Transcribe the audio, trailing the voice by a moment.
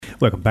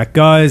Welcome back,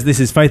 guys. This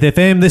is Faith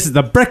FM. This is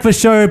the breakfast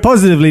show,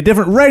 positively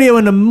different radio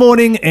in the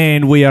morning,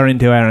 and we are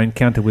into our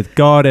encounter with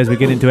God. As we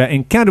get into our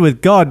encounter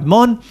with God,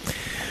 Mon,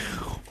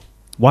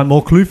 one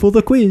more clue for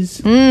the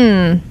quiz.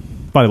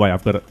 By the way,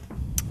 I've got it.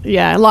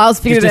 Yeah, Lyle's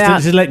figured it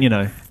out. Just letting you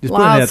know. Just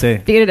putting it out there.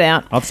 Figured it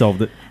out. I've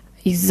solved it.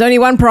 There's only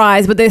one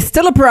prize, but there's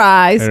still a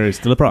prize. There is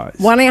still a prize.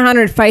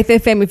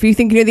 1-800-FAITH-FM if you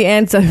think you know the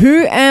answer.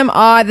 Who am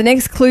I? The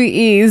next clue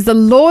is the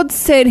Lord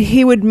said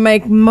he would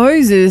make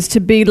Moses to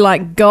be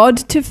like God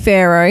to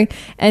Pharaoh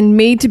and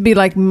me to be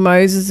like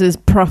Moses'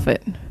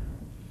 prophet.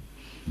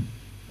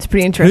 It's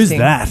pretty interesting. Who's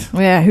that?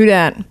 Yeah, who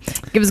that?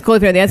 Give us a call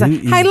if you know the answer.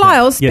 Hey,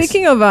 Lyle,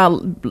 speaking of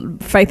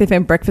Faith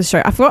FM breakfast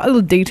show, I forgot a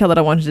little detail that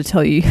I wanted to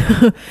tell you.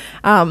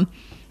 Last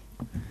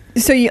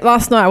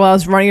night while I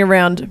was running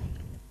around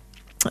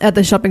at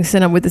the shopping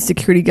centre with the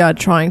security guard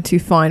trying to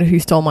find who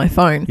stole my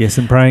phone. Yes,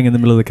 and praying in the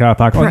middle of the car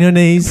park on your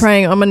knees.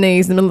 Praying on my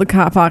knees in the middle of the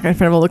car park in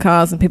front of all the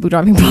cars and people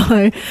driving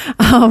by.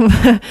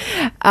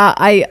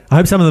 I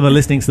hope some of them are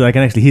listening so they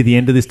can actually hear the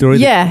end of this story.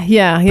 Yeah.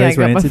 I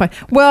got my phone.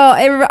 Well,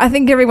 I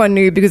think everyone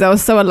knew because I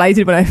was so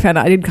elated when I found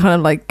out. I did kind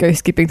of like go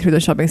skipping through the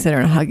shopping centre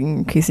and hugging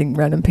and kissing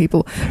random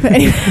people. But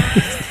anyway...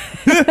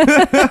 the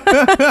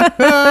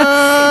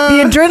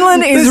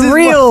adrenaline is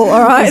real,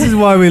 all right? This is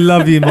why we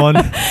love you, Mon.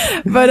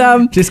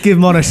 But just give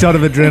Mon a shot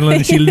of adrenaline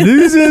and she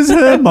loses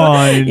her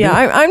mind. Yeah,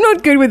 I'm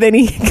not good with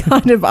any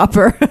kind of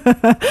upper.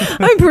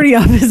 I'm pretty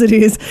up as it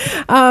is.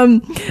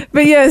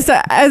 But yeah,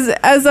 so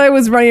as I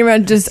was running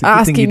around just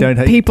asking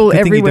people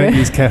everywhere. You don't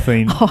use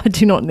caffeine. Oh, I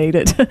do not need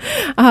it. As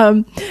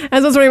I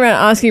was running around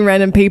asking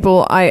random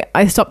people,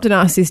 I stopped and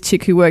asked this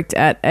chick who worked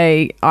at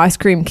a ice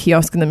cream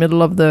kiosk in the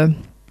middle of the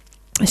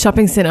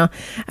shopping centre,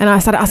 and I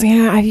started asking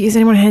her, has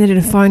anyone handed in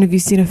a phone? Have you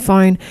seen a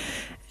phone?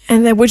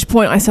 And at which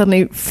point I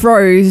suddenly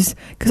froze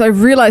because I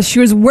realised she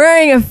was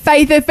wearing a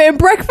Faith FM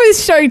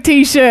breakfast show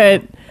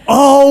t-shirt.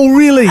 Oh,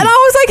 really? And I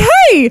was like,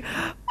 hey,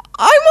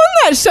 I'm on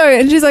that show.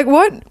 And she's like,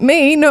 what?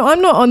 Me? No,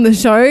 I'm not on the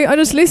show. I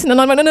just listen.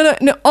 And I'm like,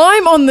 no,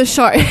 I'm on the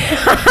show.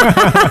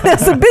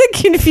 There's a bit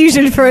of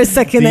confusion for a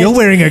second. So you're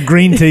wearing a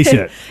green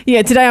t-shirt.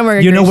 Yeah, today I'm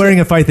wearing a green t-shirt. You're not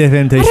wearing a Faith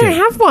FM t-shirt. I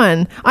don't have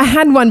one. I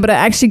had one, but I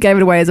actually gave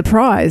it away as a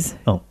prize.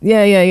 Oh.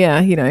 Yeah.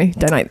 You know,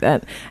 donate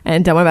that.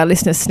 And one of our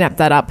listeners snapped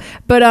that up.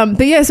 But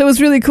yeah, so it was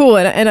really cool.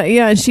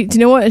 And she, do you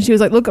know what? And she was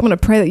like, look, I'm going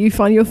to pray that you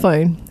find your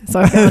phone. So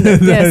I found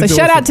it. Yeah, so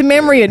shout out to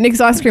Memory at Nick's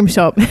Ice Cream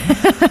Shop.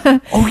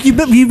 Oh,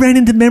 you ran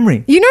into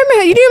Memory. You know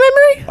Memory? You knew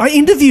Memory? I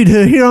interviewed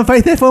her here on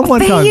Faith FM one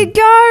time. There you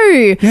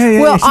go.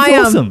 Yeah, well,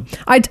 she's awesome.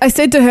 I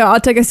said to her, I'll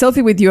take a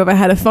selfie with you if I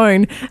had a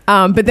phone.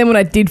 But then when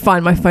I did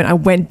find my phone, I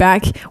went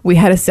back. We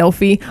had a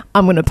selfie.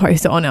 I'm going to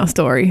post it on our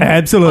story.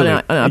 Absolutely.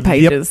 On our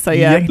pages. Yep. So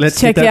yeah, let's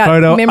check get that out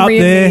photo Memory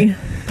up there. and me.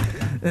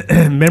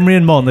 Memory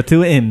and Mon, the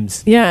two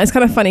M's. Yeah, it's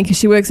kind of funny because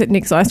she works at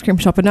Nick's Ice Cream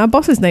Shop and our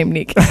boss is named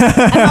Nick. And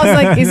I was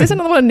like, is this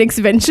another one of Nick's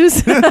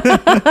ventures?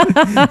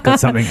 Got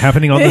something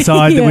happening on the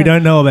side that we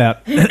don't know about.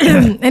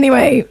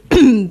 Anyway,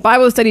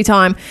 Bible study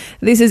time.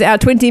 This is our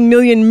 20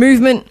 million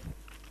movement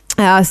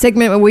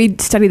segment where we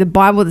study the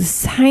Bible, the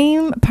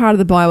same part of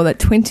the Bible that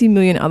 20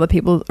 million other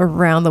people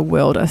around the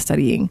world are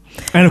studying.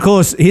 And of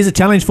course, here's a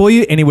challenge for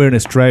you anywhere in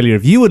Australia.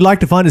 If you would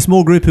like to find a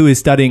small group who is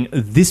studying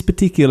this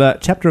particular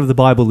chapter of the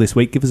Bible this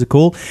week, give us a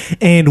call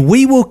and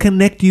we will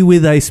connect you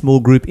with a small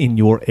group in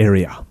your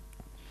area.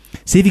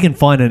 See if you can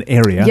find an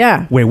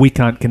area where we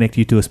can't connect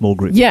you to a small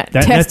group. Yeah,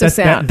 test us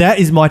out. That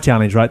is my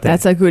challenge right there.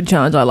 That's a good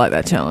challenge. I like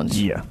that challenge.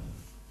 Yeah.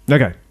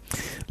 Okay.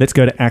 Let's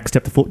go to Acts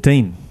chapter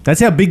 14. That's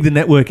how big the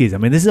network is. I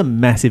mean, this is a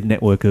massive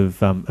network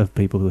of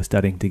people who are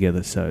studying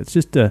together. So it's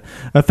just a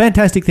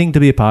fantastic thing to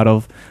be a part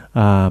of,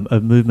 a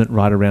movement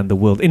right around the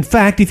world. In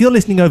fact, if you're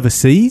listening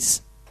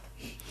overseas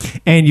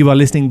and you are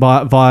listening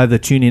via the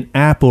TuneIn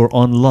app or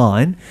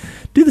online,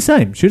 do the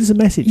same. Shoot us a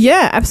message.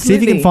 Yeah, absolutely.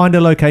 See if you can find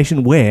a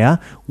location where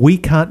we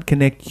can't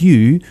connect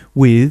you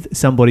with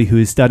somebody who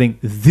is studying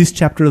this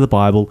chapter of the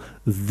Bible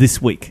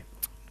this week.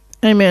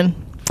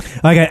 Amen.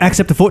 Okay, Acts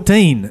chapter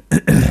 14.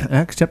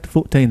 Acts chapter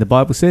 14, the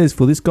Bible says,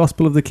 "For this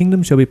gospel of the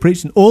kingdom shall be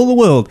preached in all the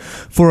world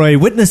for a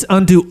witness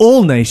unto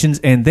all nations,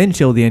 and then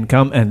shall the end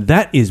come." And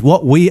that is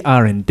what we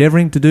are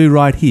endeavouring to do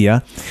right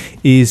here,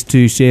 is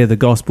to share the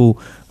gospel.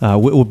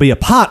 We'll be a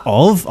part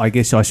of, I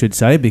guess I should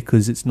say,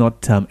 because it's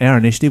not our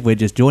initiative. We're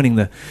just joining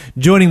the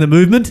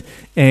movement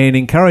and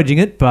encouraging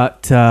it,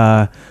 but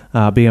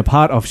being a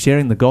part of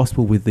sharing the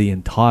gospel with the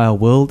entire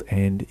world,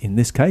 and in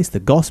this case, the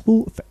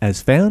gospel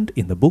as found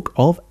in the book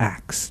of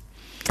Acts.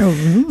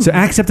 Oh. So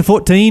Acts chapter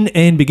 14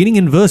 and beginning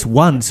in verse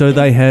 1. So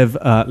they have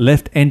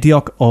left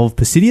Antioch of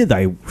Pisidia.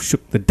 They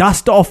shook the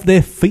dust off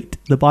their feet,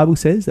 the Bible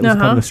says. That was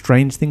kind of a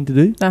strange thing to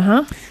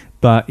do.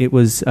 But it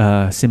was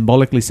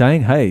symbolically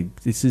saying, hey,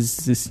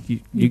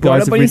 you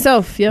guys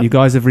have you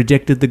guys have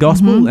rejected the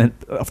gospel. And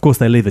of course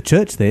they leave a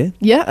church there.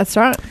 Yeah, that's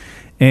right.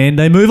 And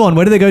they move on.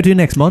 Where do they go to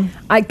next, Mon?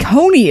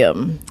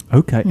 Iconium.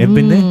 Okay. Ever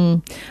been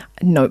there?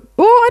 No.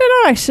 Well, I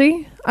don't know,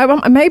 actually.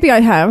 Maybe I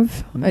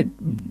have. I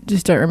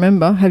just don't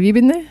remember. Have you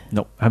been there?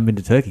 No, I haven't been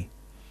to Turkey.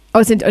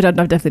 I've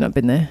definitely not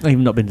been there. I've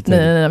not been to Turkey.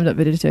 No, I've not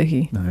been to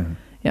Turkey. No.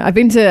 Yeah, I've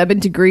been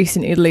to Greece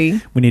and Italy.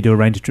 We need to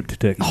arrange a trip to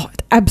Turkey. Oh,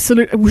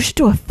 absolutely. We should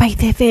do a Faith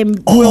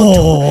FM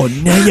Oh,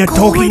 now you're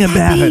talking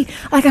about it.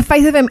 Like a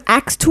Faith FM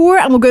Acts tour,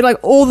 and we'll go to like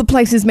all the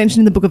places mentioned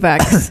in the book of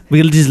Acts.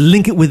 We'll just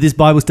link it with this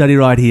Bible study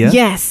right here.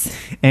 Yes.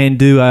 And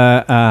do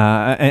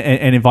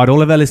and invite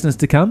all of our listeners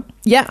to come.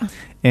 Yeah.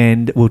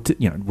 And we'll do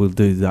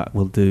that.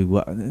 We'll do.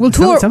 We'll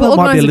tour. Some we'll of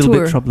it might be a organise little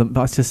tour. bit problem.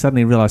 But I just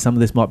suddenly realised some of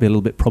this might be a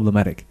little bit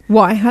problematic.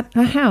 Why?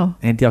 How?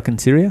 Antioch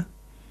and Syria.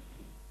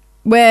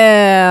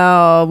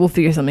 Well, we'll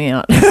figure something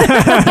out. Antioch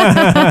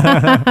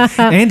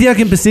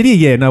and Pisidia,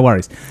 yeah, no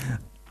worries.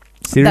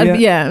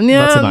 Syria,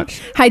 not so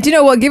much. Hey, do you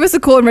know what? Give us a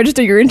call and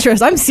register your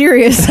interest. I'm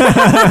serious.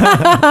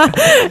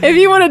 If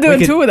you want to do a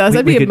tour with us,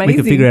 that'd be amazing. We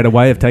could figure out a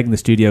way of taking the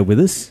studio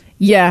with us.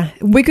 Yeah,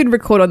 we could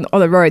record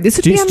on the road. This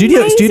would be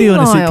amazing. Studio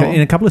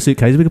in a couple of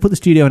suitcases. We could put the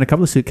studio in a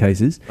couple of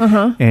suitcases,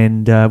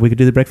 and we could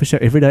do the breakfast show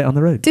every day on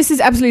the road. This is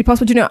absolutely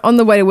possible. Do you know, on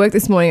the way to work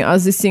this morning, I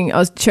was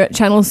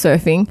channel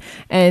surfing,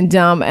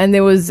 and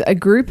there was a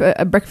group,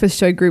 a breakfast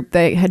show group.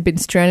 They had been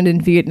stranded in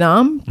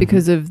Vietnam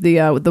because of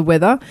the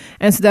weather,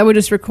 and so they were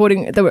just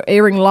recording. They were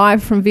airing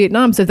live from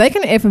Vietnam. So if they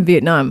can air from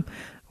Vietnam,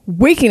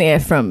 we can air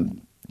from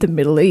the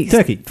Middle East.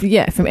 Turkey.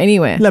 Yeah, from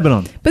anywhere.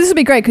 Lebanon. But this will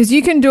be great because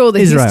you can do all the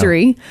Israel.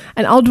 history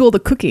and I'll do all the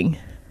cooking.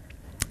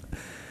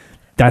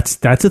 That's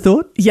a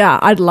thought. Yeah,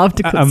 I'd love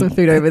to cook some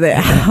food over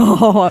there.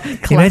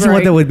 Imagine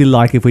what that would be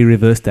like if we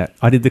reversed that.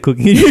 I did the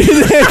cooking and you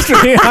did the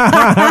history.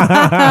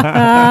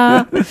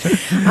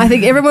 I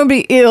think everyone would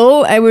be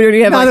ill and we'd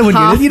already have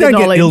half you the don't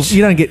knowledge. get ill.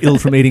 You don't get ill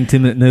from eating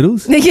 2-minute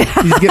noodles. Yeah.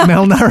 You just get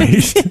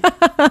malnourished.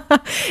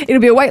 It'll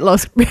be a weight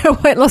loss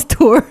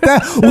tour.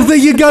 Well, there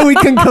you go. We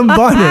can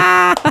combine it.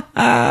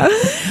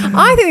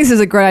 I think this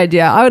is a great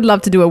idea. I would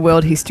love to do a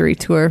world history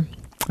tour.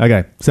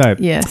 Okay, so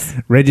yes,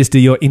 register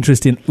your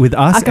interest with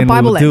us, like and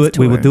we will do it.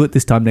 Tour. We will do it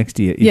this time next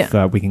year if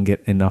we can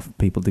get enough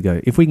people to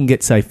go. If we can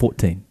get, say,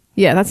 14.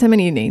 Yeah, that's how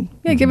many you need.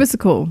 Yeah, give us a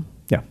call.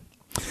 Yeah.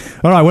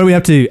 All right, where are we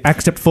up to?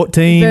 Acts chapter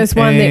 14. Verse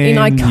 1, they're in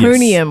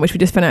Iconium, yes. which we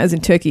just found out is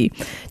in Turkey. Do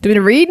you want me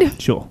to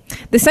read? Sure.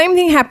 The same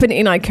thing happened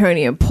in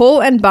Iconium.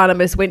 Paul and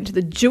Barnabas went to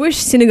the Jewish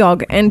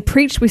synagogue and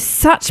preached with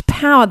such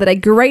power that a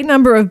great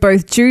number of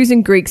both Jews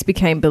and Greeks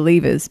became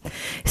believers.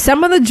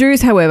 Some of the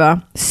Jews,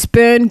 however,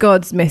 spurned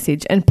God's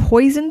message and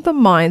poisoned the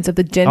minds of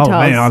the Gentiles. Oh,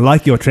 man, I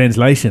like your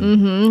translation.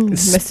 Mm-hmm.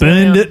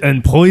 Spurned it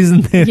and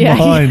poisoned their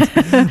minds.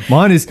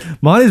 Mine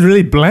is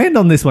really bland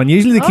on this one.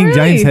 Usually the King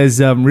James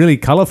has really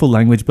colourful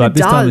language,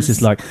 but this time it's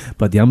just like,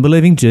 but the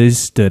unbelieving Jews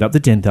stirred up the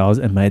Gentiles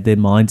and made their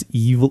minds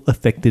evil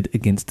affected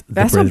against the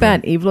That's brethren. not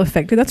bad, evil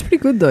affected. That's pretty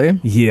good, though.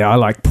 Yeah, I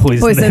like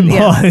poison their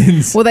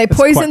minds. Well, they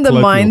That's poisoned the quite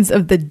colloquial. minds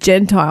of the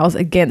Gentiles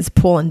against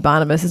Paul and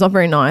Barnabas. It's not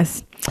very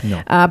nice.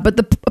 No. But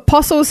the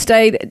apostles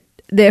stayed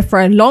there for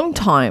a long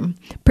time,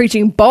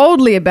 preaching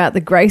boldly about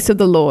the grace of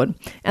the Lord.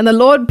 And the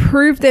Lord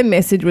proved their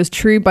message was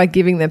true by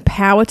giving them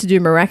power to do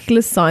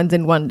miraculous signs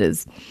and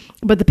wonders.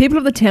 But the people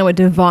of the town were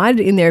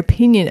divided in their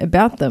opinion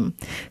about them.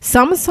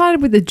 Some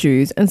sided with the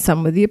Jews and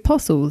some with the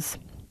apostles.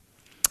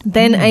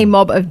 Then a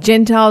mob of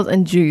Gentiles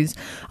and Jews,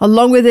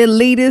 along with their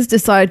leaders,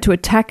 decided to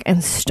attack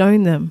and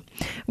stone them.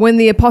 When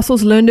the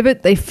apostles learned of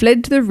it, they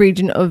fled to the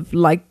region of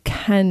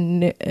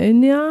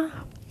Lycaonia,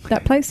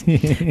 that place,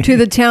 to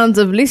the towns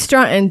of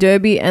Lystra and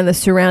Derbe and the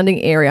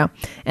surrounding area.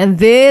 And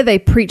there they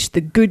preached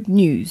the good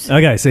news.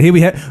 Okay, so here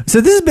we have.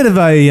 So this is a bit of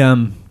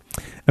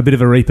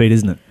a repeat,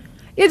 isn't it?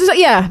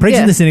 Yeah, Preach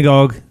in the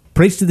synagogue,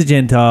 preach to the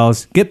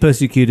Gentiles, get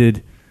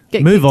persecuted,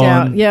 move on.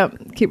 Out.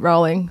 Yep, keep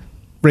rolling.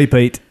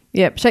 Repeat.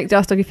 Yep, shake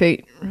dust off your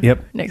feet.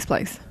 Yep. Next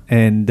place.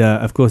 And,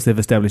 of course, they've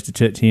established a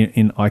church here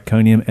in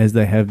Iconium as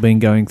they have been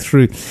going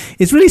through.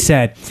 It's really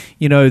sad,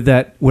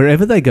 that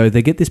wherever they go,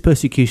 they get this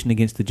persecution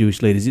against the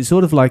Jewish leaders. It's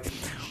sort of like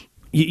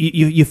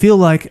you feel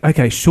like,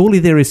 okay, surely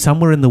there is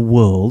somewhere in the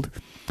world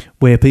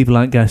where people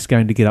aren't just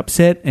going to get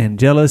upset and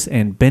jealous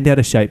and bent out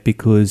of shape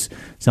because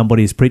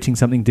somebody is preaching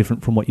something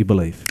different from what you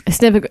believe.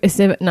 It's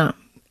never, no.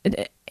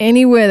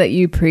 Anywhere that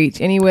you preach,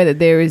 anywhere that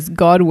there is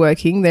God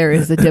working, there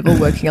is the devil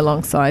working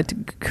alongside to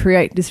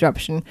create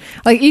disruption.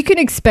 Like, you can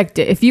expect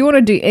it. If you want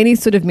to do any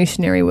sort of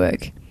missionary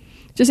work,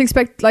 just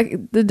expect,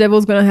 like, the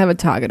devil's going to have a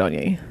target on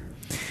you.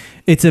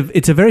 It's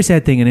a very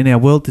sad thing, and in our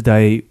world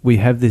today, we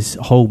have this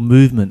whole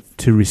movement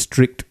to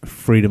restrict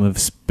freedom of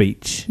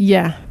speech.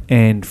 Yeah.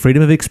 And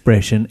freedom of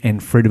expression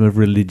and freedom of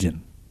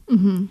religion.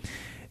 Mm-hmm.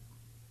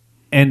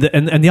 And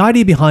the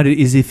idea behind it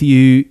is if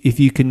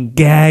you can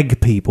gag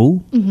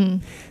people, mm-hmm.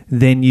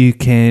 then you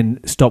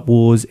can stop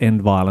wars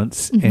and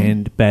violence mm-hmm.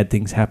 and bad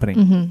things happening.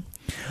 Mm-hmm.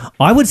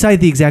 I would say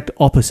the exact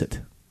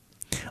opposite.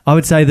 I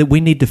would say that we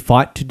need to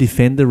fight to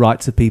defend the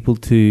rights of people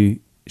to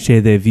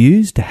share their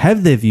views, to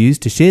have their views,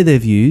 to share their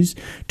views,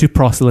 to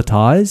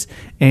proselytize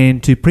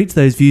and to preach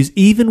those views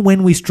even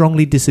when we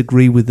strongly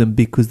disagree with them,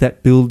 because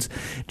that builds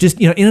just,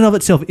 in and of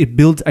itself, it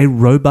builds a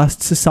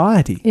robust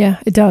society. Yeah,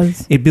 it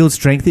does. It builds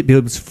strength, it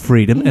builds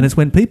freedom, and it's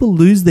when people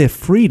lose their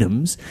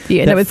freedoms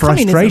that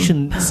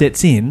frustration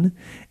sets in,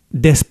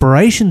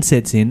 desperation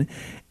sets in,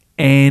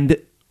 and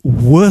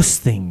worse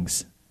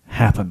things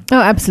happen. Oh,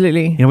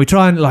 absolutely. You know, we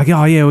try and like,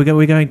 oh yeah,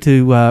 we need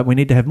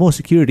to have more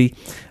security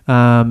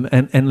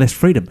and less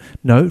freedom.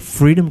 No,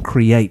 freedom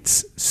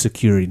creates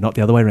security, not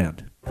the other way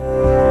around.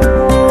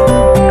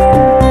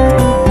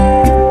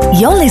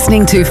 You're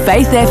listening to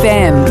Faith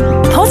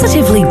FM,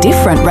 positively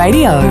different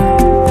radio.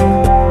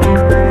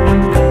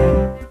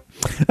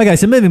 Okay,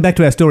 so moving back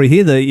to our story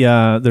here,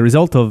 the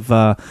result of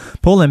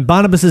Paul and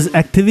Barnabas's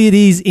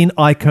activities in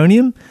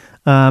Iconium.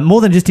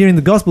 More than just hearing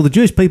the gospel, the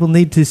Jewish people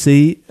need to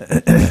see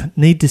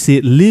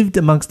it lived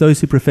amongst those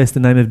who profess the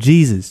name of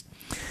Jesus.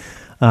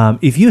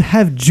 If you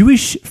have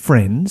Jewish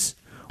friends,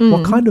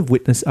 what kind of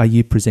witness are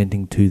you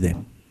presenting to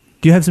them?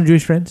 Do you have some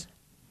Jewish friends?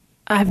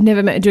 I've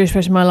never met a Jewish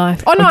person in my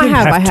life. Oh, no, You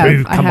I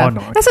have. Come on.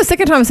 That's the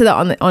second time I said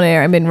that on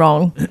air and been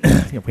wrong.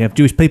 Yeah, we have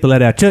Jewish people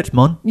at our church,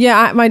 Mon.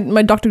 Yeah,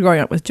 my doctor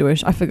growing up was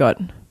Jewish. I forgot.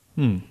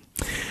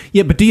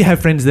 Yeah, but do you have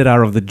friends that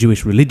are of the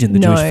Jewish religion, the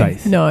Jewish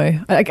faith?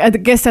 No. I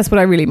guess that's what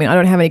I really mean. I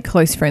don't have any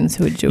close friends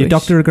who are Jewish. Your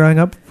doctor growing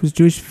up was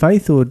Jewish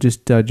faith or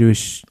just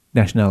Jewish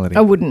nationality?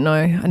 I wouldn't know.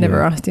 I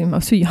never asked him. I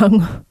was too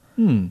young.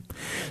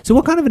 So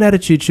what kind of an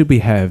attitude should we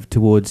have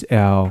towards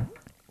our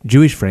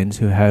Jewish friends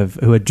who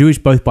are Jewish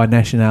both by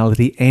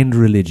nationality and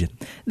religion?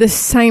 The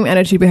same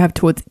attitude we have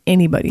towards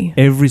anybody.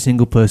 Every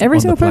single person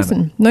on the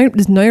planet. No,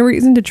 there's no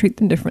reason to treat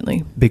them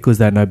differently. Because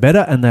they're no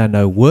better and they're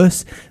no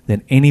worse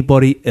than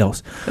anybody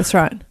else. That's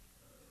right.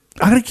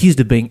 I got accused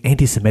of being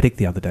anti-Semitic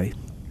the other day.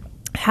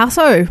 How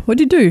so? What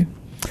did you do?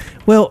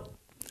 Well,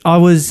 I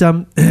was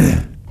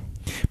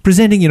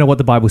presenting, what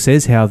the Bible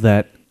says, how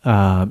that,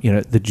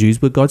 the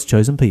Jews were God's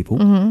chosen people,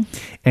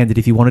 and that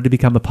if you wanted to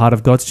become a part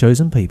of God's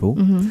chosen people,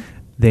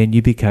 then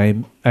you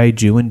became a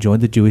Jew and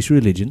joined the Jewish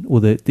religion, or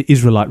the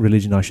Israelite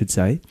religion, I should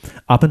say,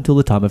 up until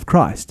the time of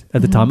Christ.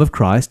 At the time of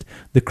Christ,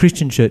 the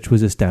Christian church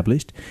was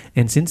established,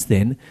 and since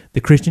then,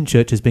 the Christian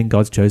church has been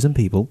God's chosen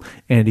people,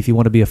 and if you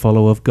want to be a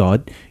follower of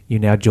God, you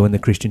now join the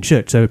Christian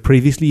church. So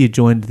previously you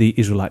joined the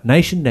Israelite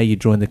nation, now you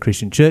join the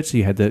Christian church, so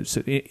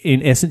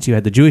in essence, you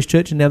had the Jewish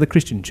church and now the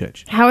Christian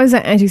church. How is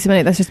that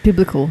anti-Semitic? That's just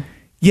biblical.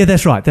 Yeah,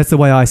 that's right. That's the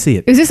way I see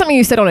it. Is this something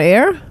you said on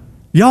air?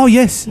 Oh,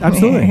 yes,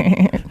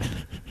 absolutely.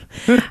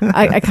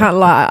 I can't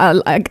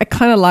lie. I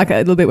kind of like it a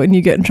little bit when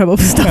you get in trouble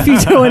for stuff you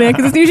do on air,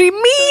 because it's usually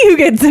me who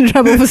gets in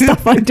trouble for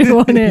stuff I do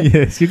on air.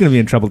 Yes, you're going to be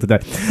in trouble today.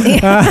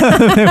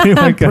 We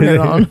won't go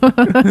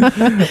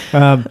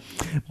there.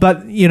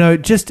 But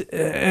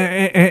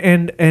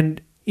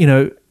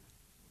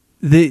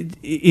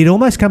it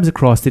almost comes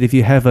across that if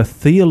you have a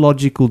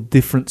theological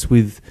difference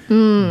with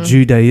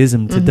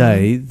Judaism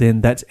today,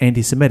 then that's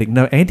anti-Semitic.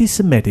 No,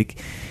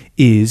 anti-Semitic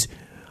is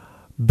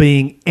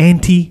being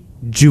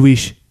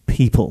anti-Jewish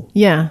people.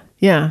 Yeah.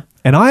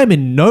 And I am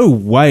in no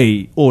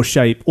way or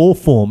shape or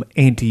form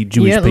anti-Jewish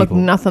people. You don't look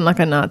nothing like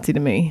a Nazi to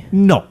me.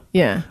 No.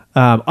 Yeah.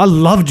 I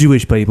love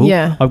Jewish people.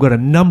 Yeah. I've got a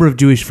number of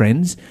Jewish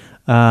friends,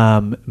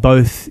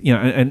 both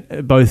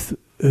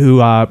who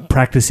are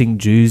practicing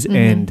Jews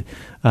and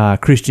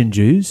Christian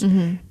Jews,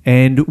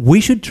 and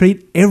we should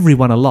treat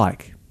everyone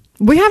alike.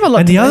 We have a lot.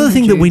 And the other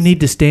thing that we need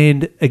to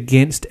stand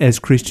against as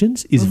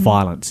Christians is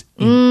violence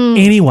in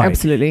any way,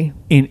 absolutely,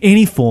 in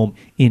any form,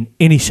 in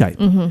any shape.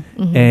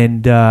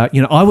 And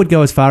I would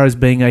go as far as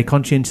being a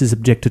conscientious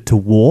objector to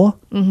war.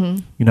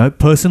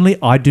 Personally,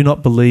 I do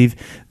not believe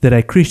that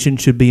a Christian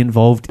should be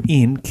involved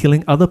in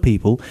killing other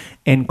people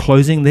and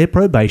closing their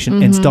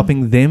probation and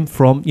stopping them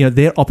from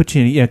their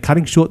opportunity,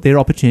 cutting short their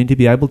opportunity to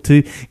be able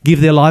to give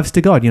their lives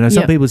to God.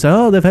 Some people say,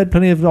 oh, they've had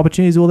plenty of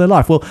opportunities all their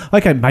life. Well,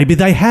 okay, maybe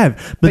they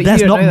have, but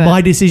that's not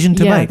my decision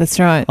to make. That's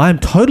right. I am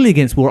totally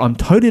against war. I'm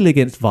totally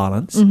against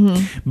violence,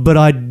 but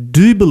I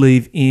do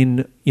believe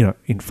in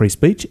free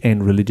speech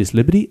and religious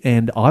liberty,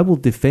 and I will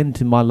defend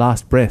to my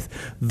last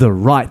breath the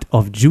right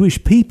of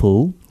Jewish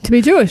people to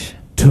be Jewish,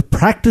 to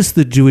practice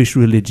the Jewish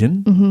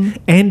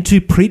religion, and to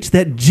preach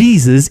that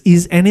Jesus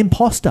is an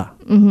imposter.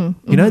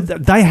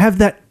 They have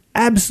that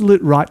absolute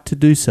right to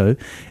do so,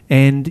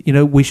 and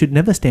we should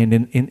never stand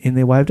in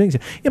their way of doing so.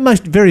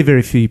 Most very,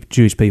 very few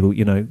Jewish people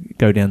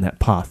go down that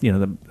path. They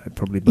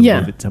probably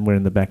believe it somewhere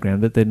in the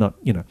background, but they're not.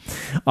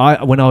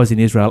 When I was in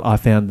Israel, I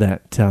found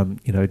that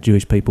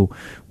Jewish people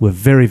were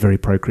very, very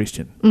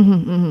pro-Christian.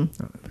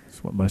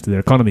 That's what most of their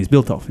economy is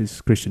built off,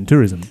 is Christian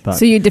tourism. But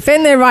so you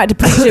defend their right to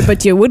preach it,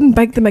 but you wouldn't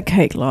bake them a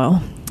cake,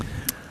 Lyle.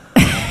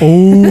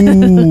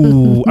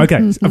 Oh,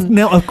 okay.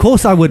 Now, of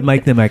course, I would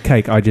make them a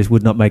cake. I just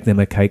would not make them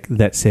a cake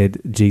that said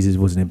Jesus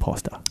was an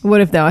imposter.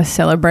 What if they were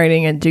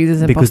celebrating a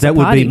Jesus imposter Because that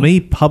would party? be me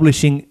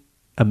publishing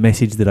a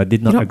message that I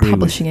did not agree with. You're not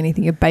publishing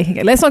anything. You're baking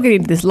it. Let's not get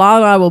into this. Lyle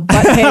and I will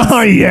butt heads.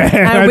 Oh,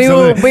 yeah. And we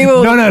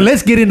will. No,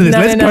 let's get into this.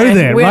 Let's go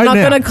there. We're right not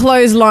now. going to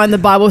clothesline the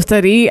Bible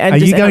study. And Are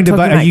just you going to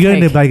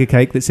bake bake a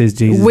cake that says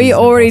Jesus? We is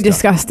already an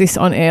imposter? discussed this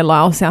on air,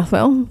 Lyle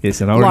Southwell.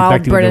 Yes, and I already Lyle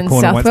backed him into a Brennan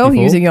corner once Southwell,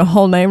 before. using your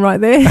whole name right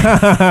there.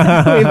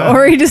 We've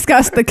already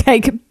discussed the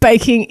cake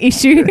baking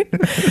issue.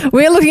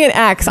 We're looking at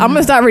Acts. I'm going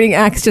to start reading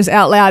Acts just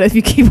out loud if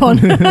you keep on.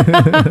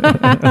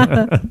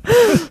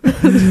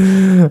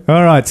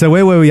 All right. So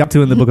where were we up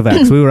to in the book of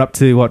Acts? We were up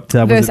to what?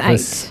 Verse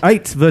was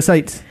it? Verse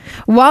 8.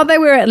 While they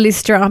were at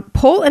Lystra,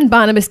 Paul and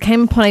Barnabas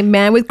came upon a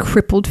man with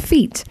crippled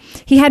feet.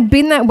 He had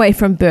been that way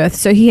from birth,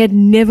 so he had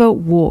never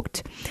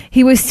walked.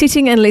 He was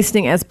sitting and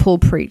listening as Paul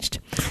preached.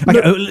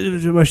 Okay,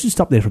 I should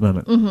stop there for a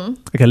moment. Mm-hmm.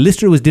 Okay,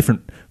 Lystra was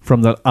different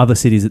from the other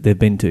cities that they've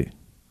been to.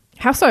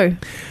 How so?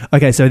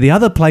 Okay, so the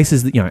other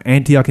places, that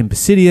Antioch and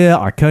Pisidia,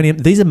 Iconium,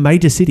 these are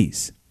major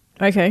cities.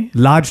 Okay.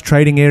 Large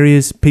trading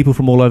areas, people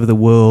from all over the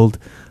world,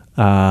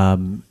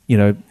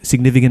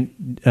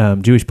 significant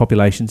Jewish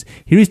populations.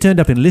 Here he's turned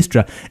up in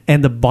Lystra,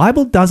 and the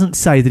Bible doesn't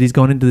say that he's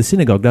gone into the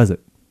synagogue, does it?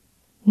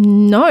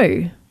 No,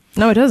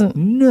 it doesn't.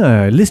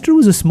 No, Lystra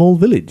was a small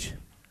village.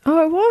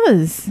 Oh, it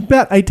was.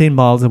 About 18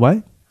 miles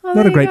away. Oh,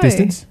 Not a great go.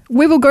 distance.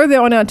 We will go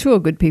there on our tour,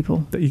 good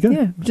people. There you go.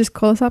 Yeah, just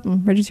call us up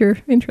and register your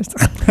interest.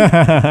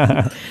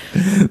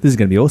 This is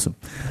going to be awesome.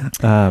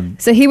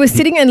 So he was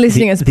sitting and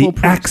listening as Paul the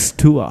preached. Acts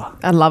tour.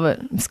 I love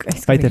it.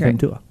 It's Faith FM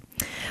tour.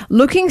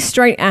 Looking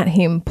straight at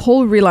him,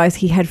 Paul realized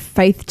he had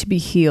faith to be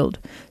healed.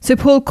 So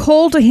Paul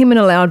called to him in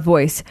a loud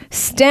voice,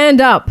 "Stand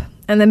up!"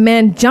 And the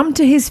man jumped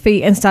to his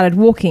feet and started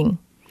walking.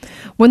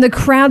 When the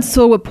crowd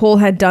saw what Paul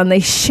had done, they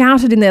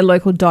shouted in their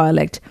local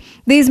dialect,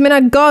 "These men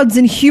are gods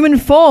in human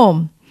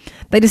form."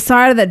 They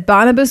decided that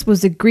Barnabas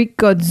was the Greek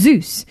god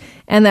Zeus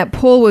and that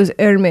Paul was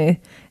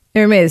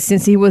Hermes,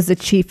 since he was the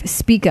chief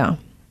speaker.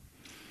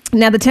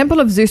 Now, the temple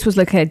of Zeus was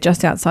located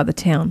just outside the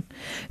town.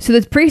 So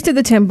the priest of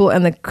the temple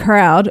and the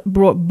crowd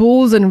brought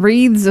bulls and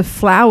wreaths of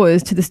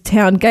flowers to the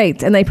town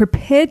gates, and they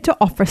prepared to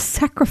offer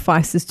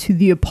sacrifices to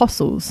the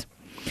apostles.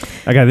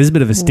 Okay, this is a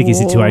bit of a sticky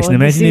Whoa, situation.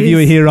 Imagine this if you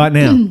were is- here right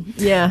now.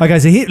 Yeah. Okay,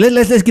 so here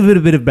let's give it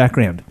a bit of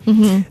background.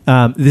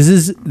 Mm-hmm.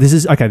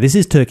 This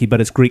is Turkey,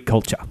 but it's Greek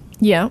culture.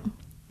 Yeah.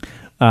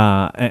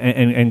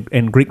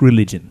 And Greek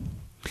religion.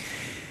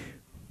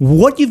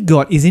 What you've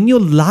got is in your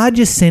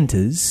larger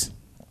centres,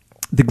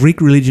 the Greek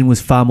religion was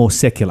far more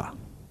secular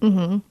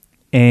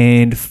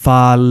and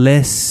far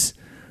less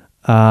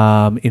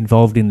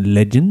involved in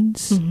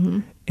legends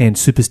and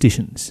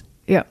superstitions.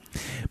 Yeah.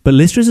 But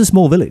Lystra is a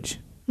small village,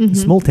 a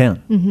small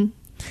town.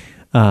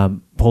 Mm-hmm.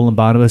 Paul and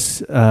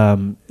Barnabas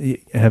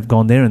have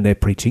gone there and they're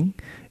preaching,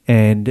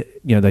 and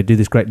they do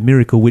this great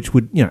miracle, which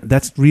would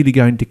that's really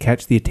going to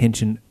catch the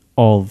attention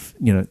of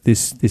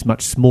this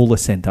much smaller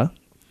centre.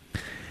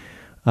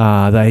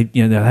 They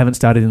haven't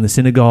started in the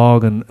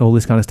synagogue and all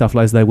this kind of stuff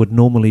as they would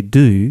normally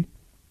do,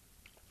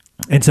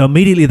 and so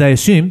immediately they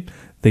assume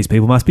these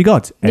people must be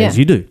gods, as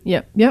you do.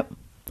 Yep.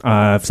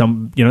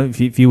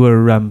 If you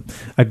were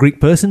a Greek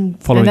person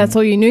following, And that's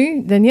all you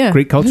knew, then yeah.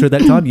 Greek culture at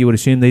that time, you would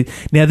assume they.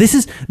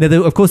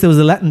 Of course, there was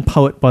a Latin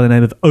poet by the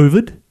name of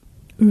Ovid.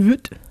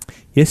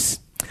 Yes,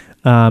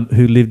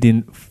 who lived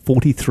in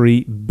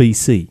 43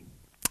 BC.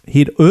 He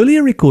had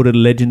earlier recorded a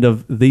legend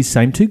of these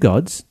same two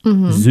gods,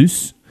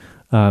 Zeus,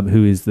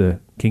 who is the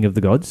king of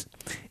the gods,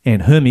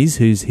 and Hermes,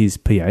 who's his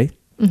PA,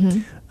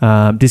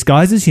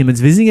 disguised as humans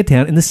visiting a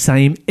town in the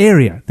same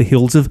area, the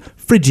hills of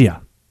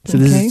Phrygia. So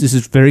this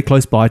is very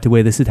close by to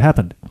where this had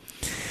happened.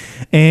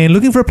 And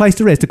looking for a place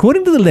to rest.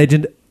 According to the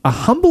legend, a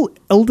humble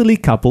elderly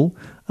couple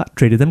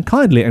treated them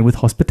kindly and with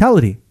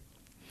hospitality,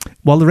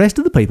 while the rest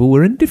of the people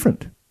were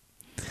indifferent.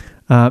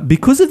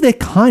 Because of their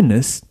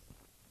kindness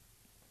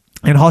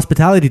and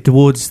hospitality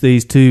towards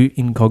these two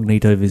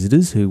incognito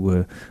visitors, who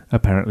were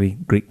apparently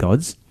Greek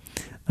gods,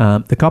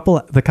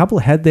 the couple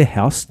had their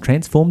house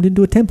transformed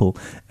into a temple,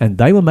 and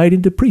they were made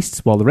into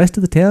priests, while the rest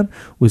of the town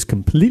was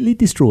completely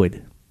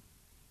destroyed.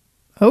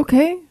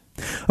 Okay.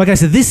 Okay,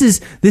 so this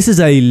is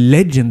a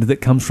legend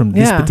that comes from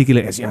this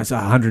particular, it's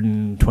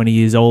 120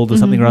 years old or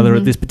something or other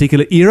at this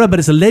particular era, but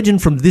it's a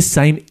legend from this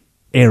same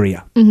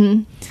area.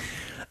 Mm-hmm.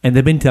 And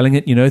they've been telling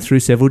it, through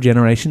several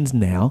generations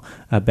now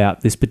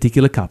about this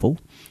particular couple.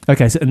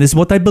 Okay, so, and this is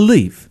what they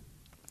believe.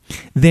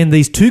 Then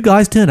these two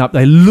guys turn up.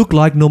 They look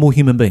like normal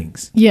human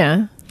beings.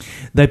 Yeah.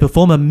 They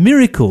perform a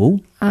miracle.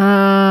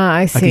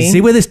 I see. Okay, see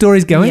where the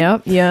story's going?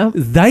 Yep.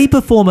 They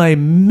perform a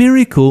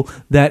miracle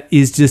that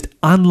is just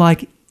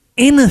unlike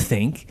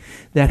anything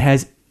that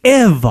has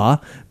ever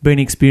been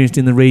experienced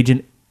in the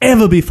region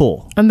ever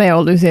before. And they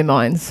all lose their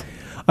minds.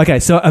 Okay,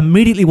 so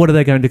immediately what are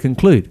they going to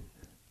conclude?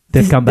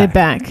 They've come back. They're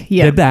back,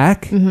 yeah. They're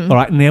back. Mm-hmm. All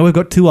right, now we've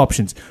got two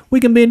options. We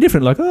can be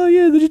indifferent, like, oh,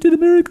 yeah, they just did a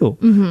miracle,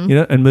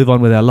 and move on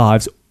with our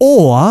lives.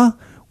 Or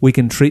we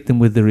can treat them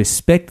with the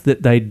respect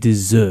that they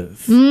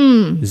deserve.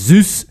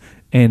 Zeus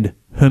and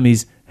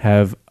Hermes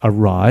have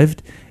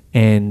arrived,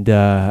 and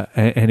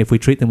if we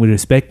treat them with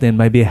respect, then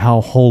maybe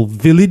our whole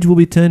village will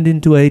be turned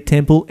into a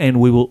temple and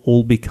we will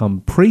all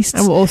become priests.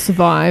 And we'll all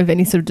survive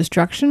any sort of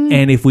destruction.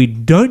 And if we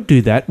don't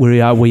do that, we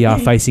are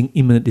facing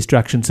imminent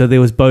destruction. So there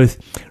was both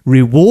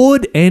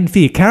reward and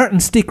fear. Carrot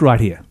and stick right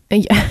here.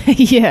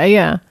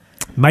 Yeah.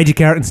 Major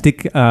carrot and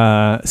stick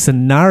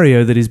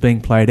scenario that is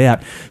being played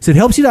out. So it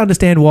helps you to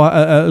understand why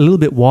a little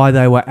bit why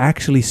they were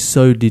actually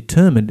so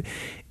determined.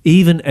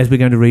 even as we're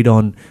going to read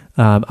on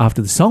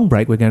after the song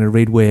break, we're going to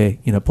read where,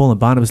 Paul and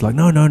Barnabas are like,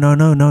 no,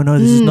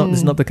 this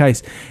is not the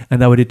case.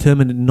 And they were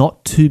determined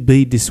not to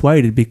be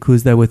dissuaded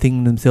because they were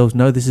thinking to themselves,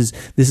 no, this is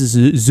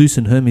Zeus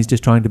and Hermes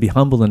just trying to be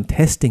humble and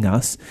testing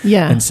us.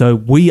 Yeah. And so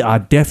we are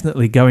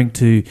definitely going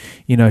to,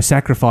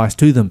 sacrifice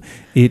to them.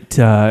 It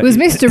was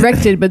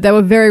misdirected, but they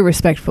were very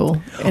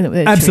respectful.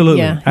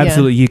 Absolutely.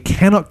 Absolutely. You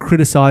cannot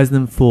criticize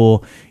them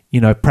for,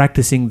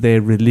 practicing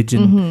their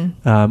religion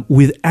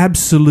with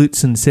absolute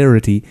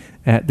sincerity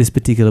at this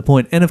particular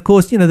point. And of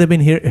course, they've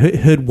been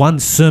heard one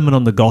sermon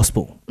on the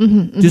gospel,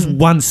 just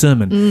one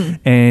sermon.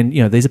 And,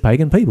 these are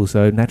pagan people.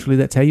 So naturally,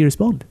 that's how you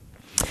respond.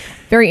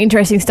 Very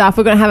interesting stuff.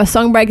 We're going to have a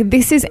song break.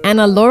 This is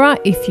Anna Laura,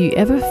 If You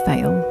Ever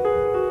Fail.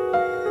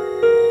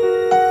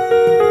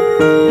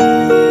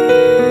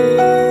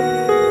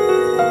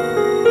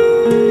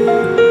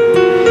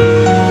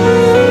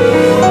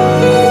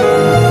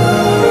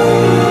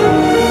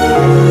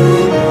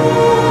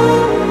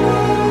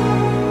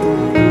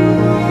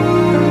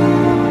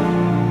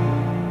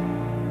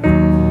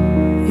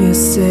 You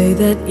say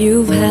that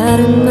you've had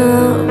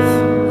enough,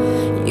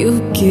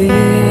 you've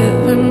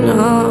given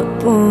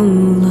up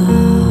on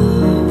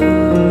love.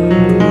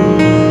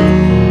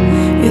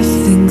 You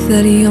think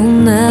that you'll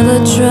never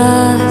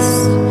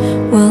trust.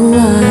 Well,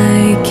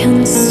 I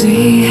can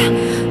see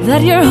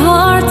that your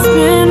heart's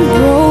been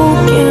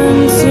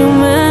broken too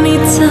many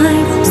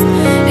times.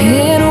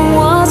 It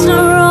wasn't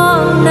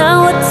wrong,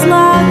 now it's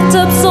locked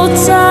up so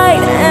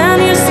tight,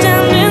 and you're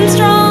standing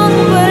strong.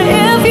 But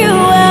if you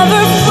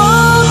ever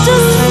fall,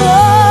 just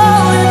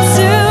fall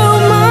into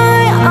my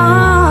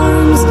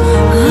arms.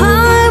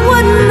 I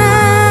would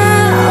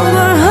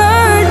never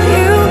hurt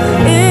you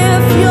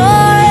if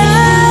you're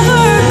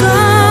ever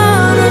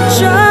gonna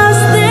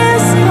trust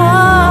this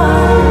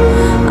heart.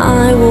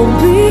 I will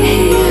be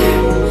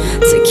here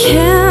to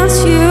catch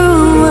you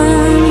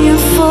when you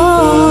fall.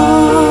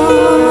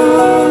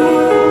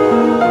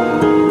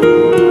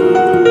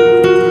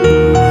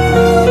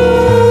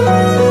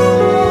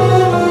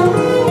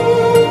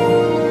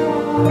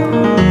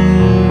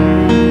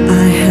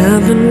 I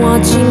have been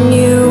watching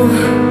you,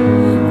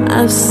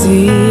 I've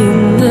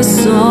seen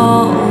this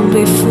all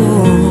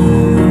before.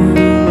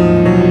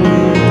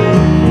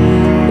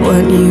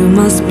 What you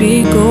must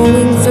be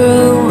going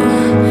through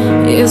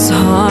is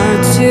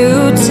hard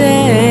to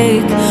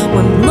take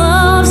when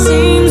love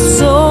seems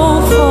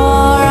so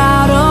far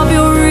out of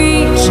your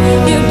reach.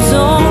 You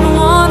don't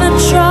wanna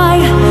try,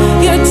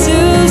 you're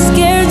too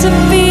scared to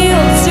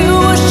feel, too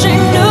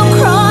ashamed to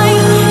cry.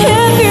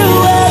 If you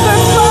ever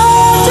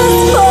fall, just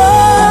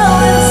fall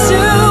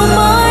into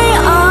my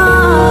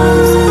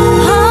arms.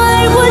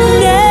 I would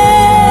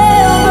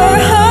never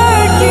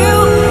hurt you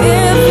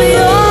if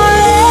you're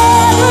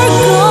ever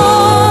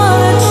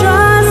gonna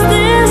trust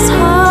this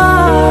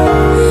heart.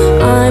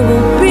 I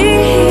will be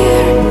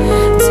here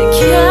to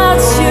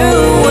catch you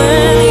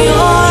when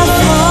you're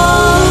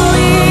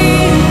falling,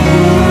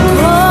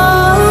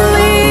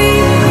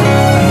 crawling,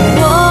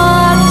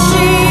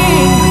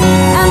 watching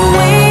and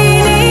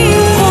waiting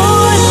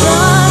for the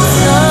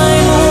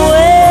time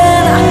when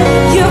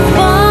you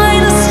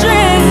find the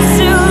strength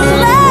to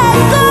let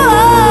go.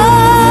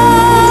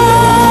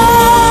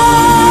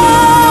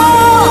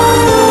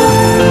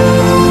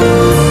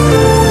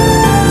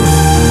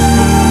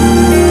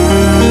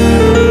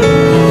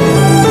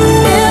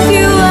 If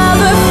you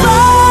ever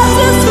fall,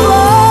 just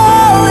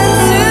fall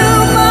into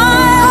my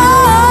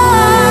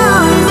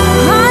arms.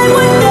 I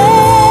would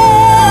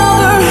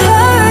never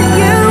hurt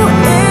you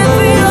if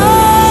you're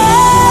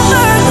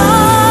ever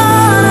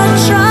gonna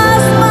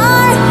trust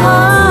my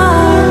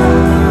heart.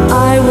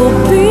 I will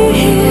be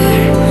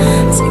here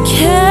to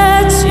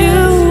catch you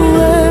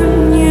when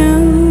you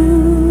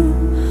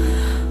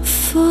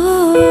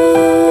fall.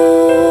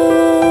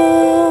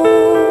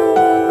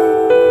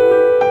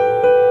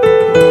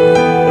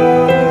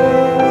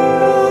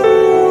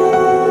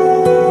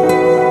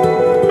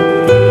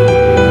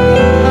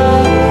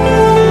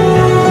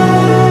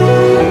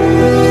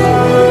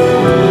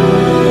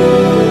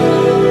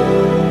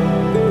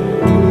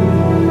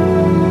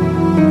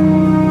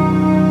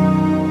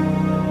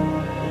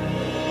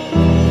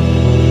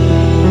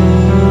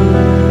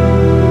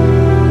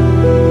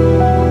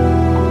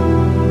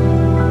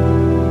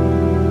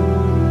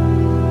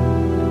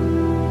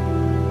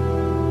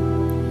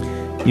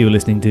 You're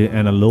listening to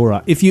Anna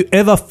Laura. If you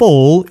ever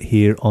fall,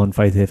 here on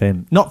Faith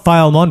FM. Not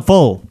fail, non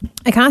fall.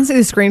 I can't see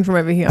the screen from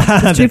over here.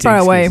 It's too far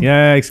away.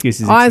 Yeah,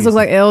 excuses. Eyes look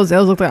like L's.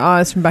 L's look like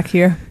eyes from back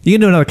here. You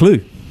can do another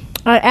clue.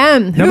 I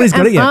am. Nobody's Who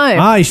got am it yet.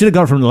 I? You should have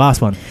got it from the last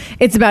one.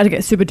 It's about to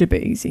get super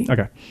duper easy.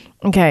 Okay.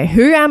 Okay,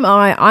 who am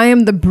I? I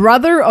am the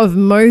brother of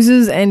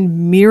Moses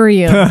and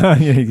Miriam. Yeah,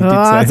 you did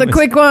say It's a it.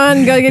 quick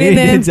one. Gotta get in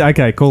there.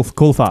 Okay, call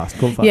fast.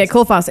 Call fast. Yeah,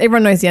 call fast.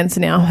 Everyone knows the answer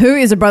now. Who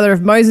is a brother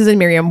of Moses and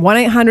Miriam?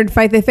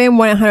 1-800-FAITH-FM,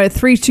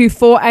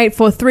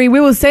 1-800-324-843.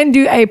 We will send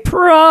you a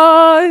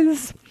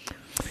prize.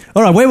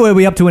 All right, where were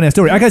we up to in our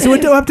story? Okay, so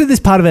we're up to this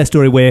part of our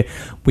story where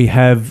we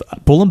have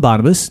Paul and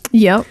Barnabas,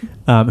 Yep.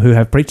 who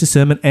have preached a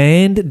sermon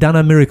and done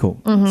a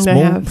miracle. they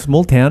have.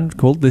 Small town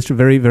called Lystra,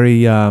 very,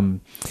 very,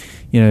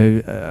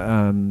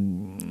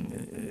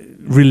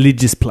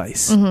 religious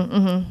place.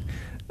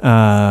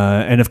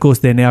 And of course,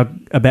 they're now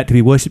about to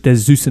be worshipped as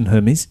Zeus and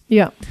Hermes.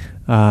 Yeah.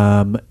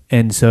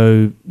 And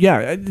so,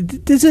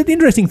 there's an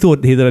interesting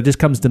thought here that just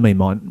comes to me,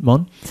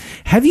 Mon.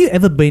 Have you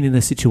ever been in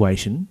a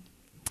situation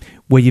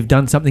where you've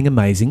done something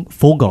amazing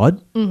for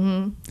God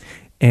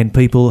and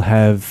people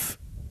have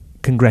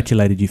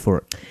congratulated you for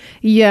it?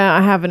 Yeah,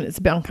 I haven't. It's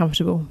a bit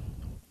uncomfortable.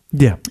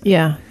 Yeah.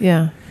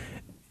 Yeah.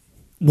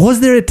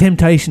 Was there a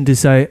temptation to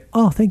say,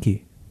 oh, thank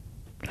you?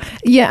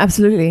 Yeah,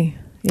 absolutely.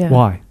 Yeah.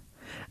 Why?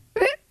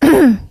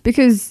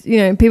 Because,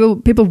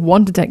 people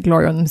want to take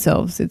glory on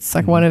themselves. It's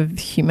like one of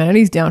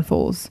humanity's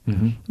downfalls.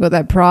 We've got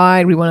that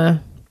pride. We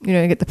want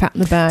to, get the pat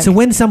on the back. So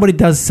when somebody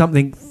does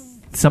something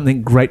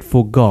great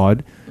for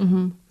God,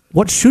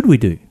 what should we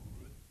do?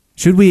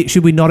 Should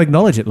we not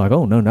acknowledge it? Like,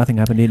 oh, no, nothing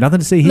happened here. Nothing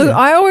to see here. Look,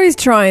 I always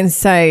try and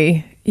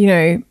say,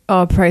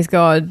 oh, praise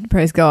God.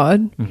 Just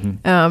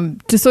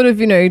sort of,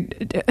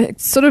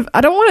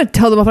 I don't want to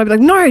tell them off. I'd be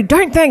like, no,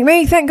 don't thank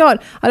me, thank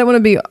God. I don't want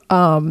to be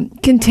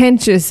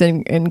contentious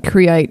and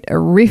create a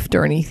rift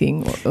or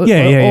anything or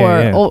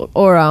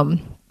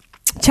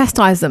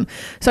chastise them.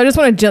 So I just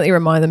want to gently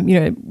remind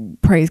them,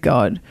 praise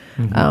God.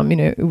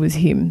 It was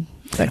him.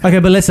 Okay,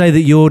 but let's say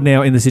that you're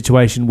now in the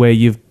situation where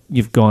you've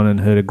gone and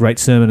heard a great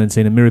sermon and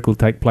seen a miracle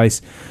take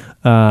place.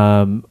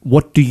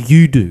 What do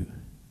you do?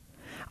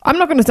 I'm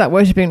not going to start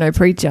worshipping no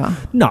preacher.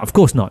 No, of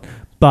course not.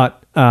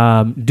 But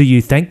do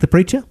you thank the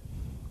preacher?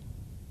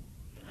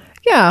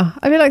 Yeah,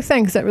 I'd be like,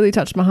 thanks, that really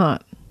touched my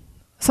heart.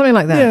 Something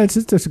like that. Yeah, it's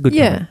a good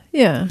comment.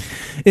 Yeah.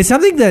 It's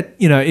something that,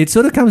 it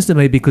sort of comes to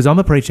me because I'm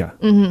a preacher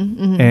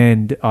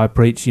and I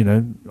preach,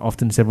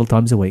 often several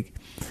times a week.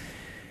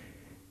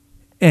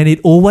 And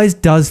it always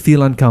does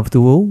feel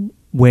uncomfortable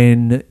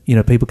when,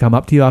 people come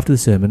up to you after the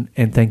sermon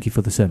and thank you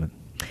for the sermon.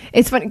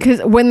 It's funny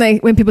because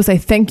when people say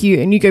thank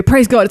you and you go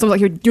praise God, it's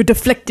almost like you're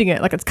deflecting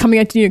it, like it's coming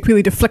at you and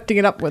clearly deflecting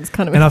it upwards,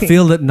 kind of. And I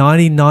feel that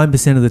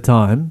 99% of the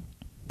time,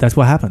 that's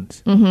what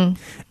happens. And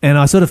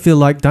I sort of feel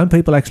like, don't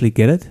people actually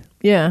get it?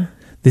 Yeah.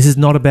 This is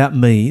not about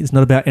me. It's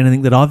not about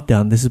anything that I've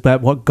done. This is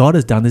about what God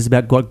has done. This is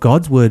about what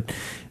God's word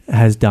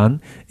has done.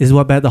 This is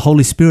what about the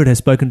Holy Spirit has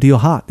spoken to your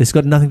heart. This has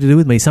got nothing to do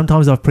with me.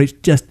 Sometimes I've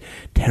preached just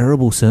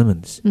terrible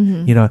sermons,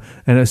 and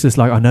it's just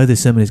like, I know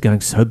this sermon is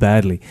going so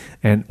badly.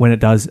 And when it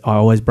does, I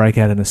always break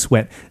out in a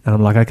sweat and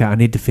I'm like, okay, I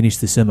need to finish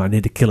this sermon. I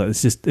need to kill it.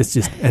 It's just,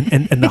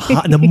 and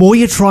the more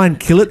you try and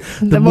kill it,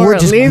 the more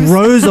it just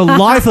grows a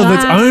life of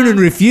its own and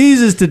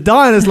refuses to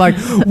die. And it's like,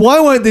 why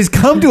won't this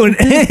come to an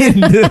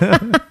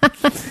end?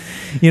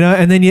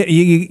 And then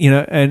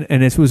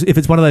and if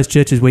it's one of those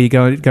churches where you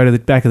go to the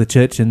back of the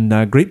church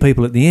and greet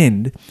people at the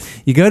end,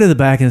 you go to the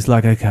back and it's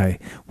like, okay,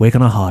 where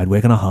can I hide?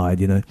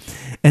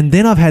 And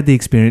then I've had the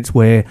experience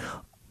where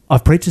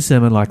I've preached a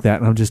sermon like that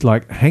and I'm just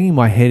like hanging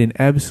my head in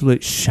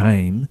absolute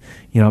shame.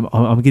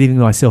 I'm giving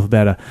myself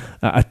about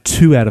a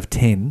 2 out of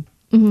 10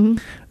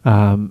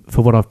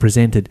 for what I've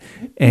presented,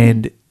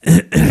 and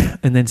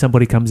then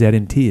somebody comes out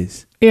in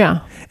tears.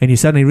 Yeah. And you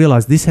suddenly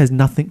realize this has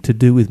nothing to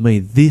do with me.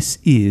 This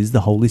is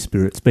the Holy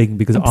Spirit speaking,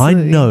 because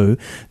Absolutely. I know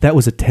that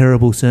was a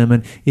terrible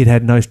sermon. It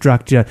had no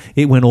structure.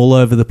 It went all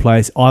over the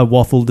place. I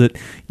waffled it,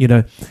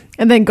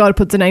 And then God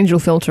puts an angel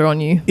filter on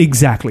you.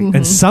 Exactly.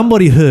 And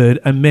somebody heard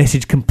a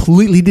message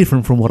completely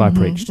different from what I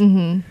preached.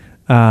 And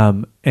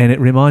it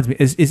reminds me,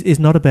 it's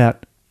not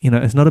about,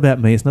 it's not about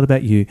me. It's not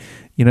about you.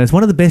 It's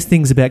one of the best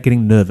things about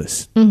getting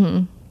nervous.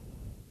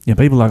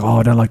 People are like, oh,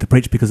 I don't like to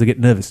preach because I get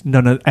nervous.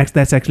 No,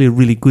 that's actually a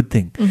really good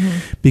thing,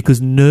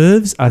 because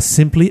nerves are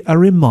simply a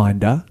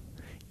reminder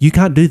you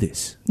can't do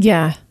this.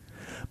 Yeah.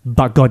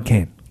 But God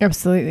can.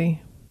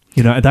 Absolutely.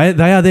 They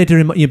are there to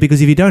remind you,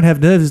 because if you don't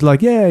have nerves, it's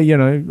like,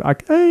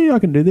 I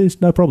can do this,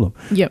 no problem.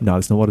 Yep. No,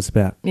 that's not what it's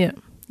about. Yeah.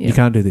 You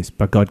can't do this,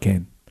 but God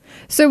can.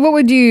 So what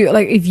would you,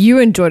 like, if you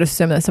enjoyed a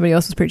sermon that somebody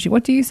else was preaching,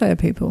 what do you say to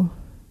people?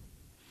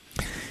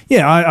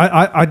 Yeah,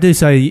 I do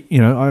say,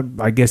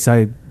 I guess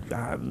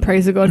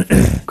praise the God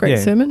for great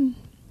sermon.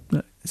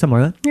 Something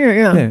like that.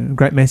 Yeah.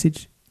 Great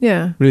message.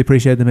 Yeah. Really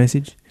appreciate the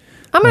message.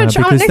 I'm going to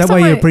try. Because next that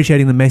time way you're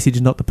appreciating the message,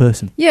 not the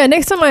person. Yeah,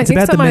 next time I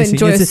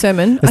enjoy a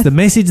sermon. It's the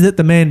message that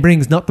the man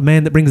brings, not the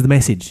man that brings the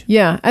message.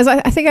 Yeah. As I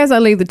think as I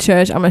leave the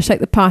church, I'm going to shake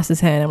the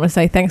pastor's hand. I'm going to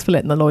say, thanks for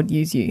letting the Lord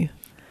use you.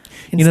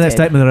 Instead. That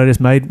statement that I just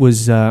made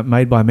was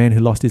made by a man who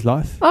lost his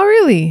life. Oh,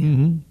 really?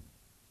 Mm-hmm.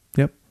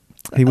 Yep.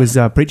 He was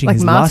preaching like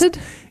his martyred?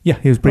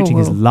 He was preaching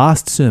his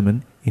last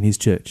sermon in his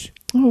church.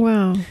 Oh,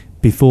 wow.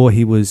 Before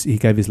he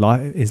gave his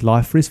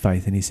life for his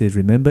faith, and he says,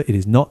 remember, it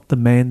is not the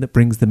man that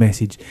brings the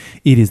message,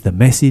 it is the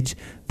message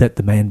that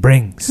the man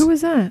brings. Who was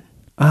that?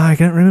 I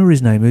can't remember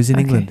his name. He was in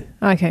England.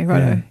 Okay,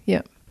 righto.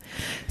 Yeah.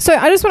 So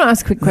I just want to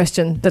ask a quick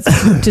question that's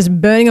just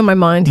burning on my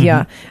mind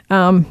here.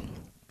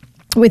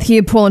 With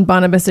here, Paul and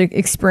Barnabas are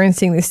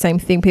experiencing this same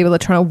thing. People are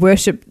trying to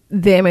worship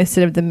them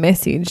instead of the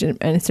message and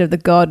instead of the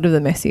God of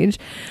the message.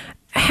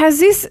 Has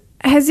this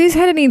has this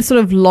had any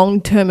sort of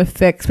long-term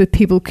effects with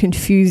people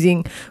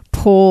confusing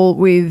Paul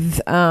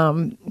with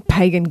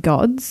pagan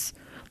gods?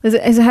 Has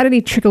it had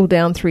any trickle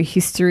down through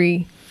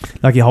history?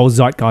 Like your whole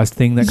zeitgeist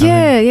thing? That kind of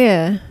thing?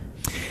 Yeah.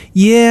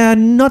 Yeah,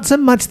 not so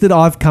much that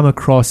I've come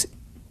across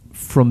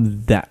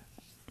from that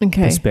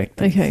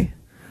perspective. Okay.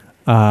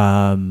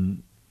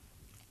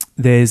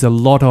 There's a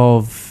lot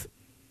of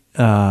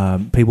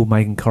people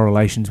making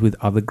correlations with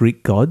other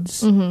Greek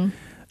gods,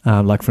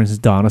 like, for instance,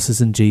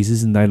 Dionysus and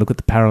Jesus, and they look at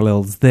the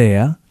parallels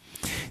there.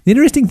 The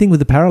interesting thing with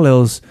the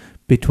parallels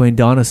between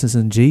Dionysus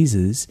and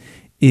Jesus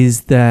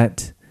is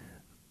that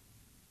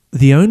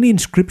the only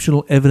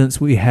inscriptional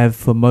evidence we have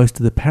for most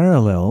of the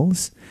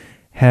parallels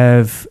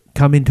have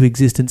come into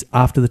existence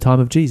after the time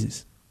of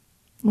Jesus.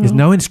 There's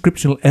no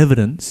inscriptional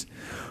evidence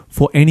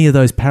for any of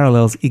those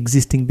parallels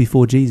existing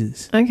before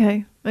Jesus.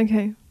 Okay.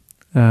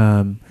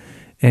 And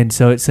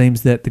so it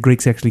seems that the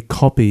Greeks actually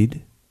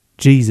copied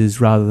Jesus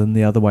rather than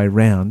the other way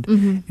around,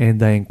 and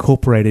they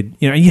incorporated,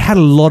 you had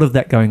a lot of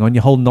that going on,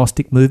 your whole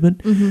Gnostic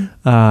movement.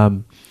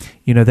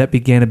 That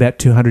began about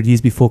 200 years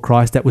before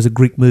Christ. That was a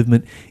Greek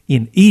movement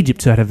in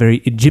Egypt, so it had a very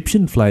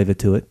Egyptian flavour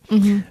to it.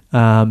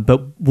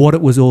 But what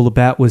it was all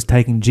about was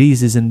taking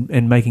Jesus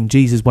and making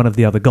Jesus one of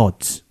the other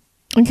gods.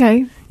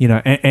 Okay.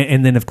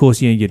 And then, of course,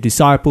 your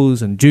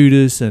disciples and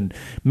Judas and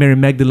Mary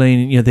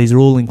Magdalene, these are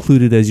all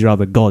included as your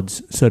other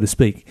gods, so to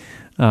speak.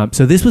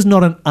 So this was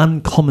not an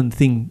uncommon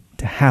thing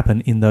to happen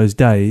in those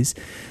days,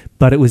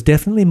 but it was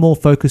definitely more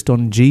focused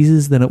on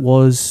Jesus than it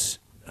was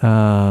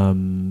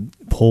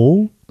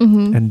Paul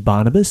and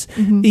Barnabas,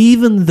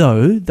 even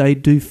though they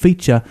do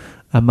feature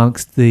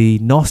amongst the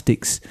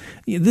Gnostics.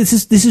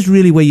 This is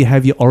really where you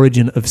have your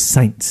origin of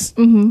saints.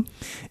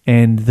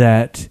 And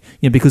that,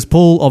 because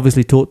Paul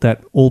obviously taught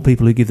that all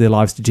people who give their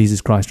lives to Jesus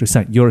Christ are a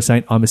saint. You're a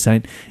saint, I'm a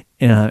saint.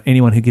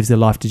 Anyone who gives their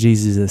life to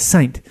Jesus is a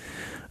saint.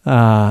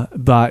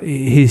 But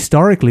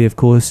historically, of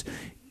course,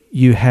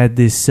 you had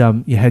this,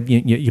 you had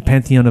your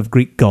pantheon of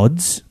Greek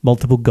gods,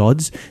 multiple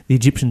gods. The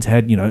Egyptians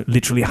had,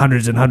 literally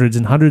hundreds and hundreds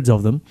and hundreds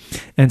of them.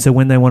 And so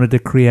when they wanted to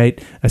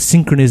create a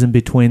synchronism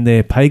between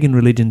their pagan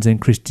religions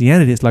and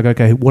Christianity, it's like,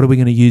 okay, what are we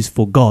going to use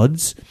for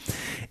gods?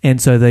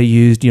 And so they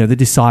used, the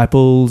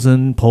disciples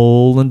and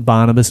Paul and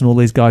Barnabas and all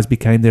these guys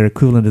became their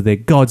equivalent of their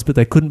gods, but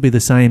they couldn't be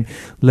the same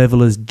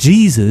level as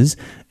Jesus.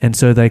 And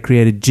so they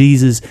created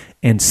Jesus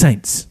and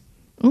saints.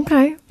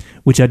 Okay.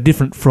 Which are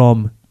different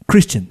from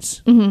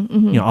Christians,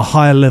 a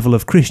higher level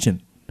of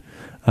Christian.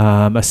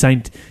 A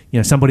saint,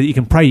 somebody that you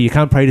can pray. You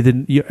can't pray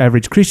to your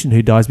average Christian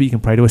who dies, but you can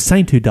pray to a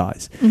saint who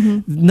dies.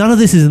 None of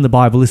this is in the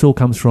Bible. This all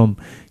comes from,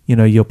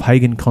 your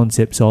pagan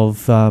concepts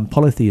of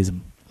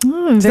polytheism.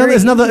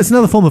 It's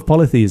another form of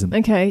polytheism.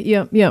 Okay,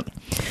 yeah.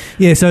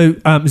 Yeah, so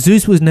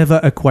Zeus was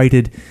never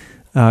equated,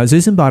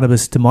 Zeus and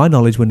Barnabas, to my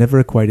knowledge, were never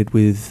equated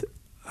with,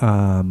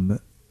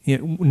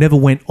 never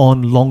went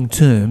on long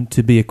term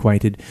to be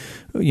equated,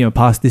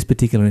 past this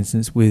particular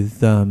instance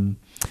with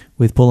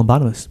Paul and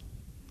Barnabas.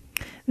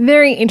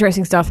 Very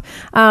interesting stuff.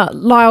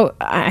 Lyle,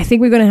 I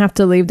think we're going to have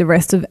to leave the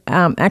rest of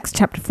Acts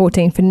chapter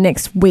 14 for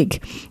next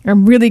week.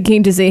 I'm really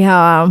keen to see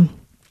how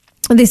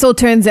this all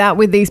turns out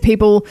with these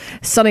people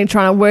suddenly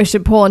trying to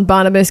worship Paul and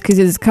Barnabas, because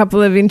there's a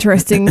couple of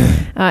interesting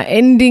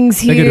endings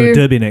here. They go to a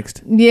derby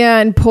next. Yeah,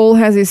 and Paul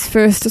has his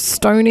first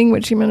stoning,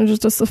 which he manages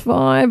to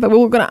survive. But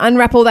we're going to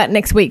unwrap all that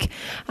next week.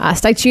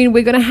 Stay tuned.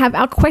 We're going to have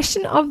our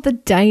question of the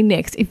day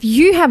next. If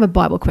you have a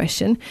Bible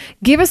question,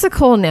 give us a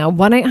call now.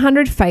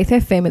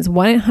 1-800-FAITH-FM. It's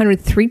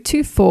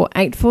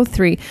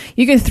 1-800-324-843.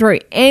 You can throw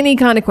any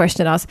kind of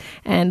question at us,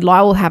 and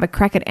Lyle will have a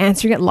crack at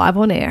answering it live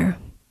on air.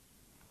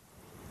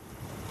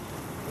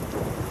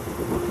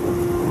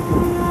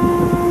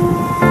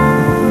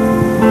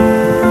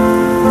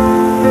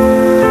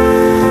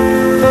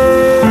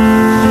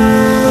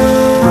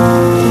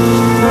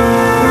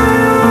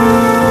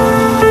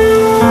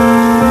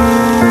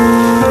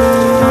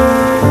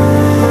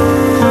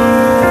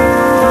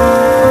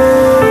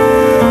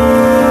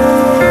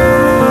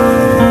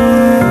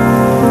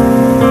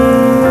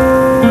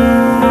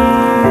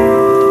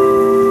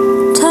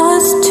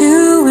 Tossed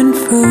to and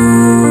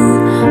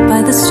fro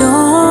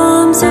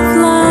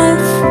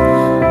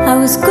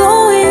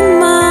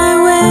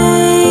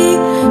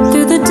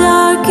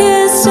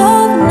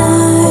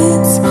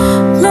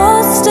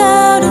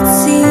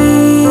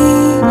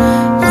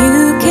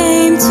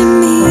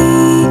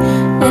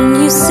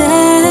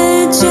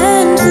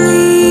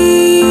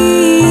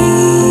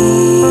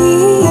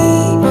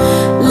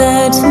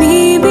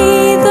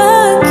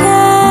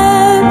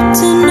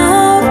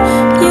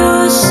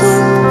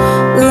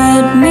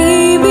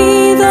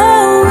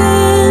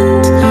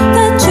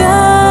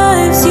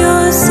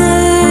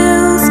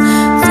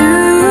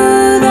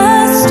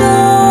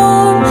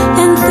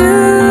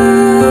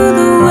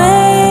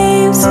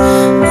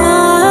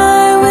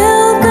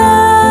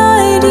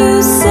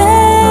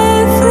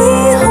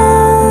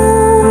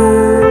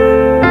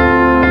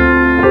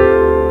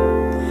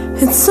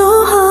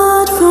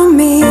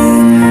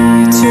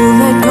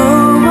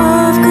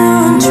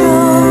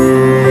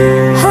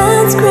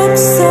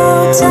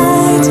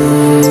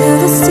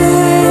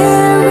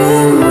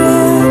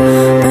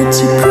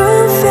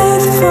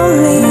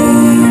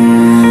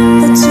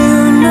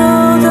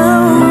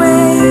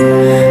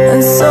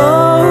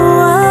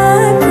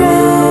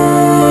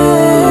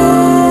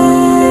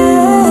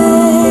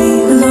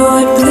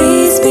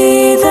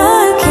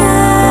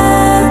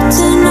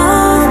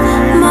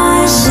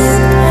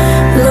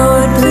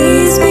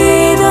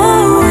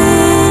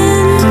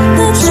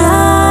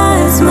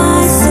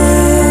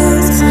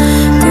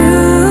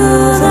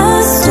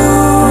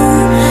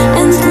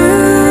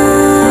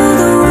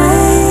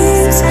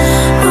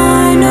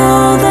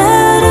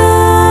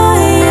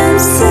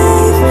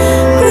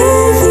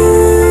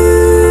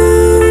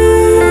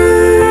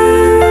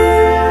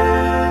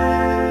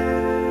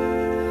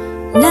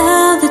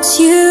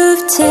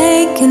you've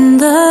taken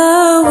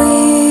the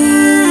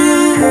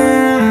wheel.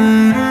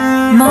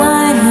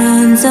 My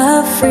hands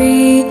are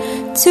free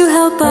to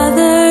help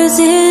others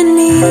in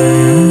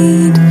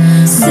need,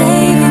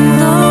 saving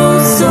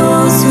those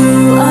souls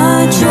who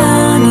are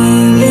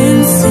drowning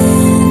in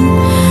sin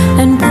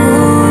and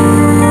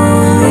pulling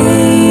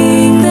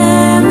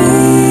them in.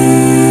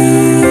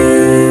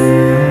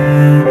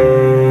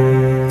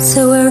 So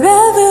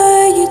wherever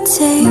you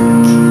take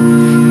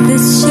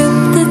this ship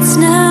that's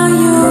now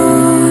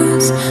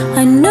yours,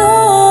 I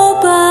know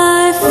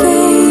by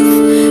faith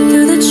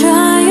through the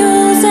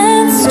trials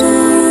and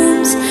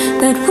storms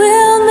that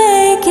we'll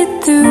make it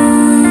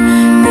through,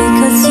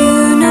 because you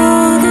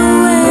know the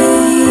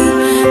way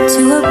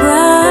to a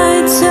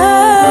brighter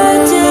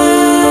day.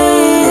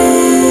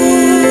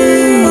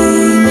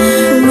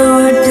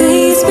 Lord,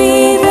 please be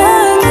the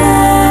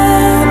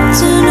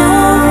captain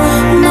of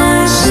my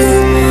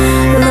ship.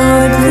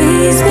 Lord,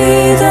 please be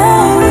the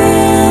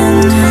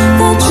wind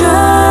that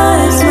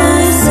drives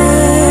my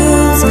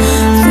sails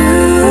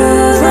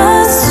through the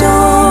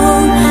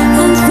storm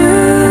and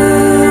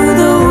through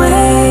the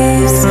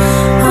waves.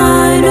 I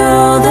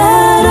know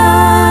that I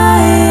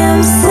am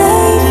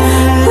safe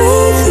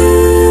with you.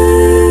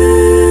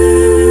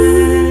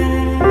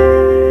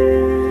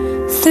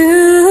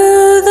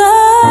 Through the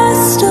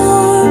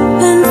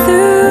storm and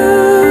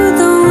through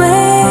the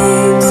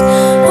waves,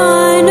 I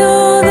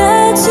know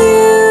that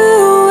you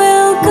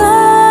will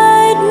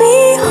guide me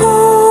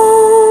home.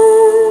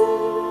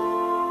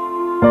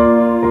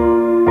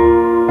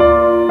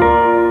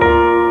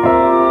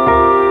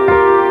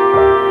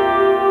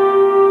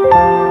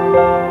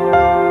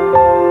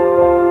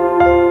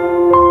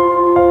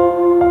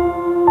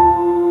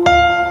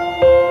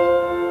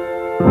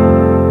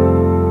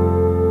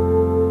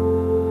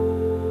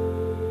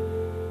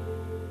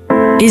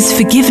 Is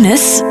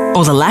forgiveness,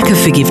 or the lack of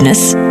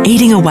forgiveness,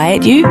 eating away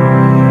at you?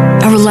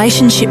 A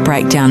relationship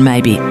breakdown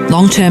maybe,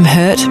 long-term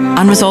hurt,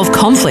 unresolved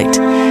conflict.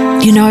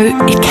 You know,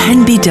 it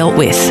can be dealt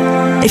with.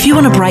 If you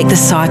want to break the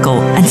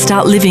cycle and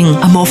start living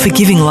a more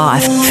forgiving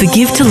life,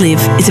 Forgive to Live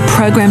is a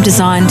program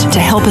designed to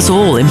help us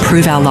all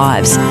improve our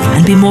lives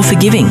and be more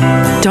forgiving.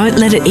 Don't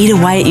let it eat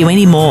away at you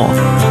anymore.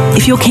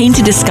 If you're keen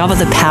to discover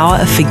the power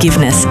of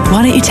forgiveness,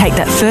 why don't you take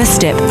that first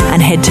step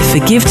and head to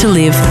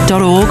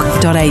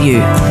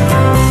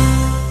forgivetolive.org.au.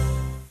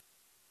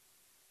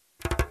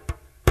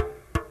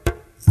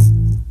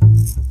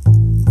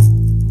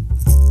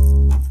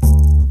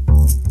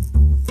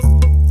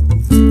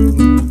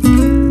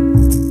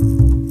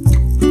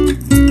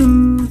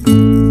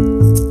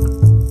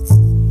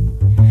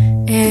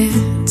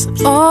 It's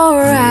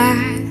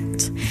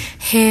alright,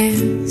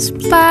 he's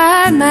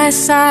by my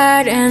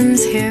side and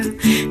he'll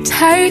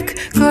take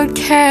good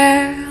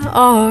care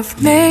of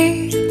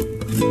me.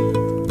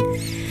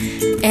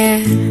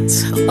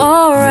 It's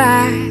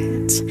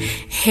alright,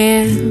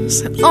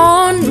 he's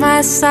on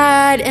my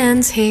side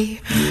and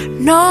he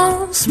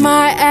knows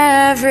my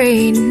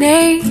every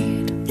need.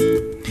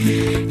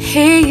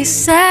 He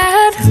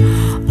said,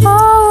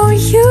 oh,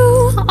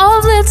 you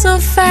of little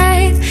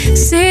faith,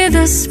 see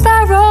the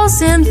sparrows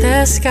in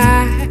the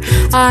sky,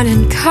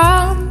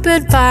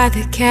 unencumbered by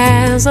the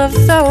cares of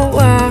the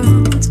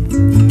world.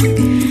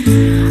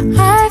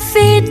 I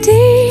feed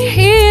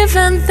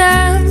even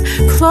them,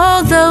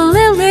 clothe the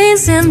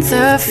lilies in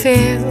the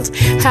field.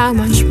 How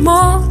much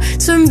more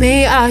to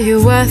me are you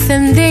worth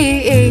in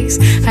these?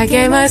 I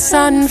gave my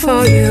son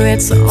for you,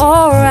 it's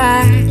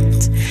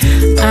alright.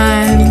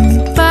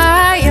 I'm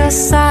by your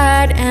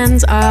side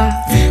and I'll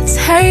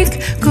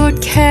take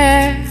good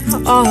care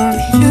of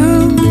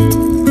you.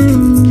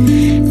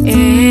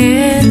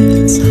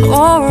 It's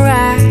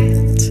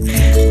alright,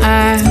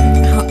 I'm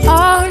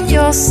on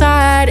your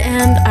side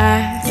and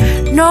I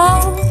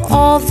know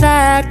all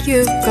that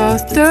you go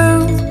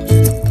through.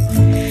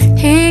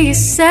 He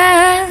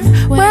said,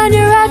 when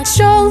you're at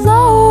your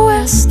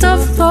lowest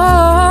of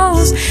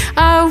lows,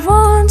 I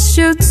want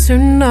you to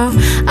know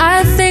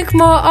I think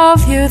more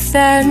of you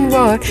than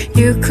what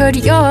you could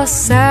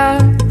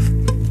yourself.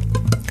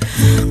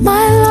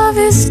 My love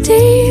is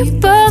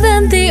deeper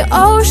than the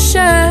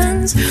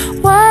oceans,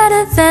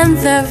 wider than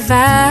the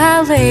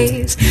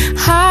valleys,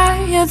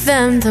 higher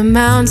than the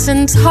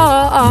mountain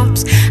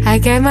tops. I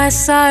gave my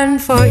son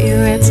for you,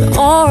 it's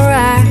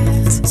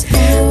alright.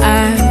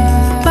 I'm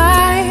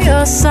by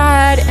your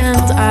side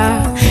and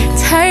I'll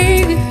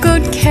take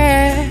good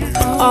care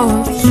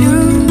of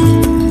you.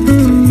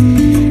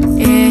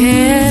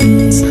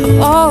 It's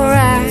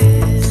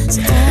alright.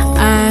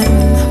 I'm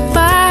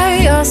by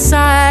your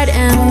side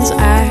and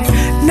I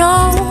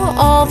know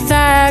all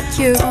that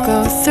you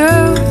go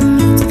through.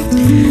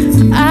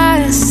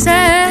 I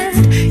said,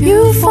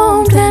 you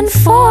formed and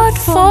fought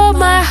for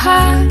my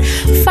heart.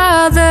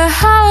 Father,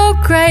 how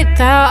great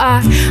thou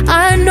art.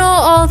 I know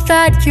all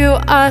that you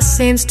are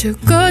seems too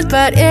good,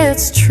 but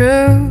it's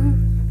true.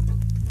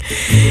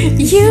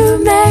 You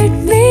made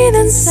me,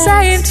 then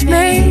saved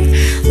me,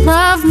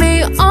 loved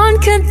me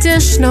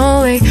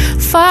unconditionally.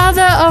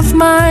 Father of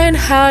mine,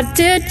 how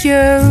did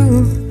you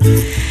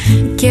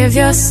give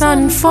your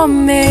son for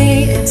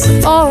me. It's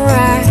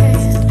alright.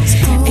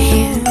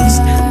 He's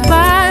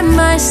by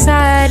my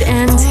side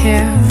and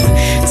he'll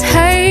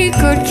take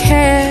good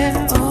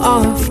care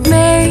of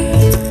me.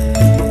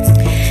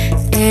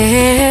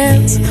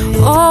 It's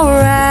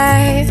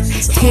alright.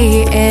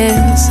 He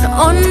is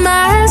on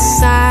my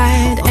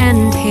side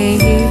and he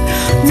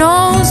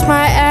knows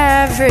my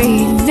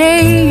every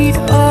need.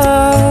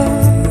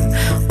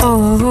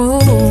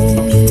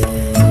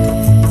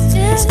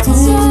 It's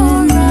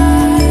alright.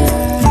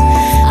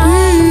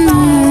 I'm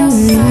by your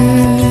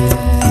side.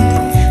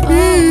 It's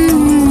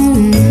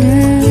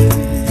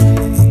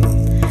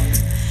alright.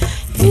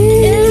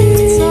 He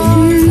is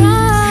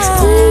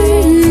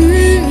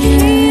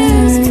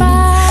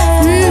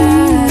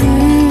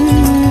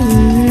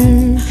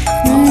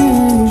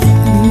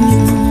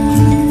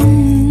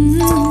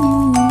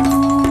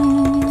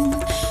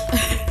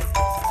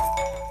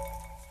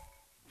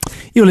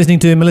You're listening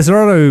to Melissa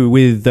Otto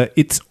with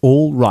It's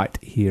All Right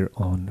here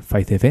on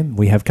Faith FM.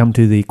 We have come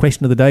to the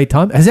question of the day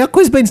time. Has our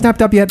quiz been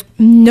snapped up yet?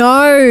 No.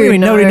 What do you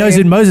mean, nobody knows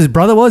who Moses'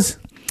 brother was?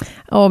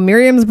 Or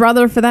Miriam's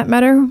brother, for that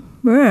matter.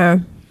 Yeah.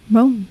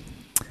 Well,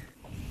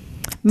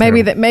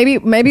 maybe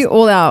Terrible. maybe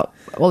all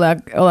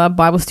our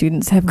Bible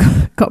students have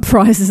got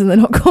prizes and they're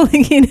not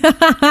calling in.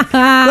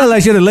 Well,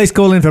 they should at least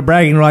call in for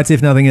bragging rights,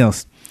 if nothing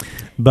else.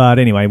 But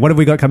anyway, what have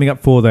we got coming up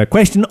for the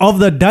question of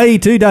the day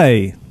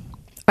today?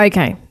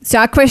 Okay, so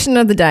our question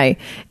of the day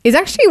is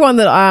actually one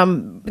that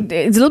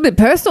it's a little bit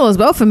personal as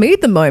well for me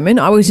at the moment.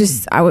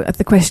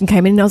 The question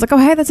came in and I was like, oh,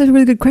 hey, that's a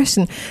really good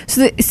question.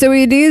 So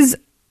it is,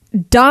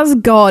 does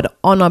God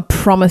honour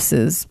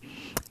promises?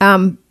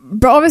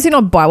 But obviously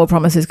not Bible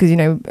promises, because,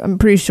 I'm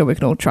pretty sure we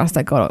can all trust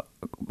that God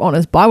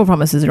honours Bible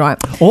promises, right?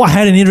 Oh, I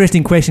had an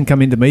interesting question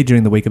come into me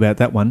during the week about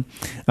that one,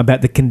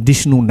 about the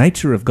conditional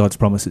nature of God's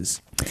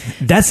promises.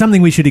 That's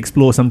something we should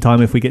explore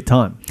sometime if we get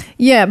time.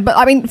 Yeah, but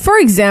I mean, for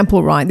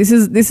example, right, this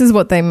is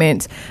what they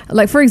meant.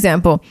 Like, for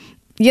example,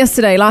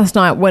 last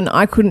night when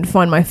I couldn't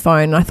find my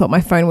phone, I thought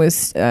my phone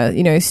was,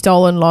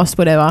 stolen, lost,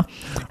 whatever.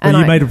 And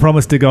you made a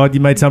promise to God. You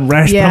made some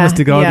rash promise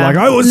to God, like,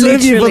 I will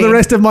serve you for Literally. the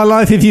rest of my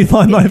life if you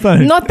find my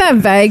phone. Not that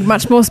vague,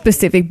 much more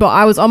specific, but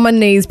I was on my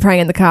knees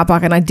praying in the car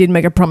park and I did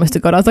make a promise to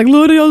God. I was like,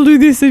 Lord, I'll do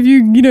this if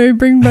you,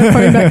 bring my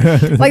phone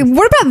back. Like,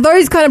 what about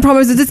those kind of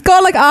promises? It's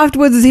God, like,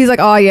 afterwards, he's like,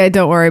 oh, yeah,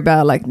 don't worry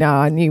about it. Like, no,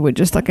 I knew we're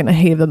just, like, in the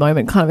heat of the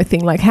moment kind of a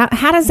thing. Like,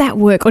 how does that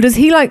work? Or does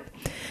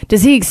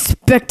he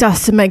expect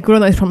us to make good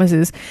on those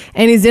promises?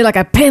 And is there, like,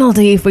 a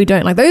penalty if we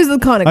don't? Like, those are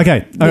the kind of...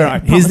 Okay, all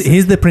right.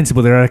 Here's the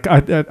principle. There are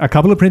a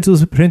couple of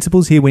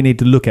principles here we need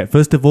to look at.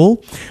 First of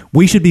all,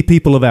 we should be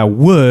people of our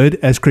word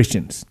as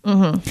Christians.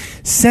 Mm-hmm.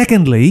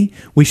 Secondly,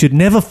 we should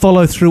never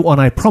follow through on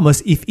a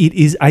promise if it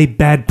is a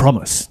bad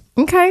promise.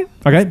 Okay.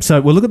 Okay, so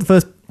we'll look at the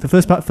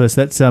first part first.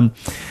 That's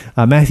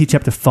Matthew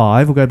chapter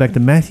 5. We'll go back to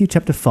Matthew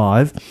chapter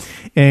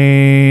 5,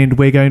 and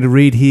we're going to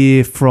read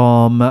here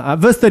from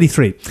verse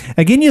 33.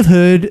 Again, you've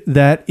heard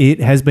that it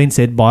has been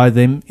said by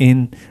them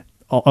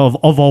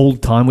of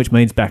old time, which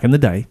means back in the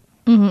day,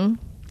 mm-hmm.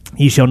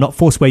 You shall not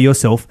forswear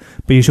yourself,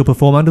 but you shall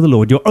perform unto the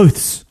Lord your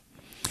oaths.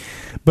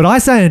 But I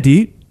say unto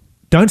you,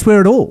 don't swear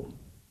at all,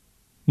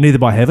 neither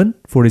by heaven,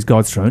 for it is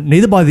God's throne,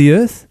 neither by the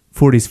earth,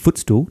 for it is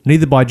footstool,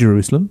 neither by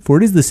Jerusalem, for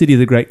it is the city of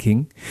the great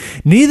king.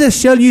 Neither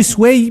shall you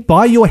swear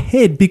by your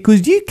head,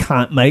 because you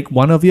can't make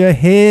one of your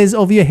hairs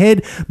of your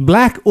head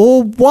black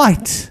or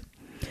white.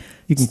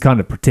 You can kind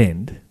of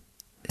pretend.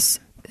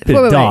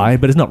 Die,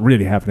 but it's not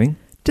really happening.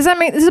 Does that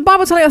mean, is the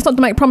Bible telling us not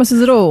to make promises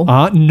at all?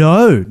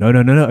 No.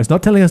 It's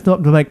not telling us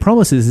not to make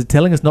promises. It's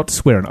telling us not to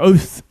swear an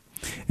oath.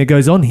 It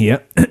goes on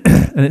here,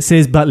 and it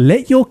says, but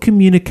let your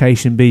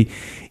communication be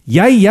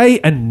yea, yea,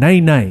 and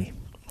nay, nay.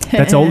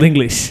 That's Old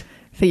English.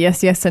 For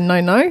yes, yes, and no,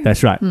 no.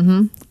 That's right.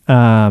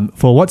 Mm-hmm.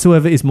 For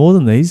whatsoever is more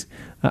than these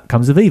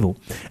comes of evil.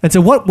 And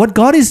so what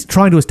God is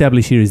trying to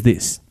establish here is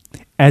this.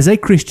 As a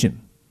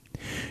Christian,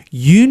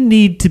 you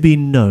need to be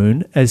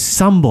known as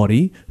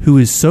somebody who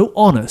is so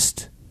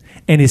honest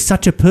and is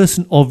such a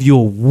person of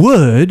your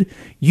word,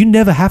 you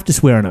never have to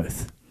swear an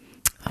oath.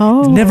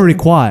 Oh. It's never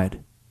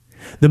required.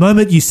 The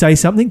moment you say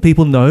something,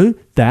 people know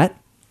that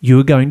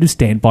you're going to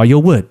stand by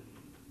your word.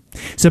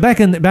 So back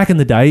in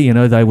the day,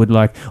 they would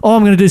like, oh,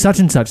 I'm going to do such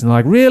and such. And they're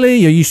like,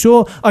 really? Are you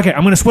sure? Okay,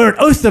 I'm going to swear an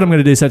oath that I'm going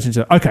to do such and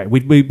such. Okay,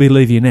 we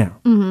believe you now.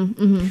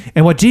 Mm-hmm, mm-hmm.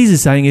 And what Jesus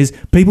is saying is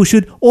people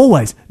should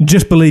always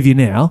just believe you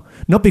now,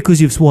 not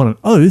because you've sworn an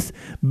oath,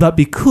 but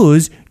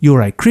because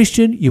you're a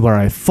Christian, you are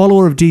a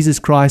follower of Jesus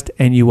Christ,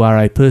 and you are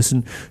a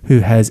person who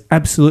has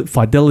absolute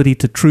fidelity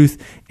to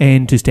truth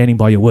and to standing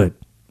by your word.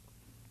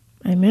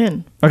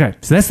 Amen. Okay,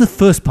 so that's the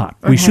first part.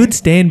 Okay. We should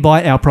stand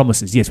by our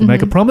promises. Yes, we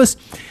make a promise.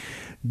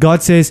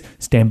 God says,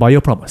 stand by your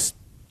promise.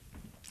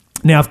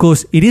 Now, of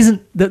course, it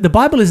isn't. The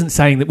Bible isn't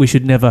saying that we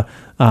should never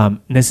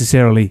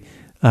necessarily,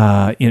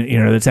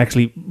 it's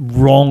actually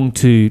wrong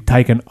to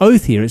take an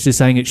oath here. It's just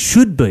saying it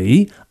should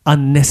be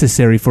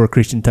unnecessary for a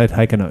Christian to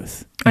take an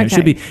oath.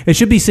 Okay. It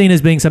should be seen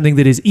as being something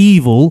that is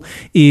evil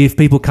if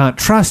people can't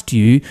trust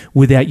you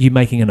without you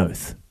making an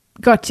oath.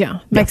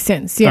 Gotcha. Makes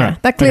sense. Yeah. All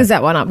right. That clears Okay.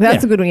 that one up.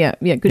 That's Yeah. a good one. Yeah.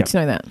 Yeah. Good Yeah. to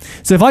know that.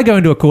 So if I go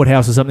into a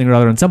courthouse or something or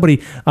other and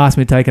somebody asks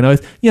me to take an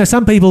oath,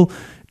 some people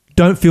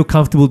don't feel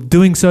comfortable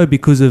doing so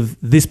because of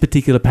this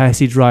particular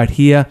passage right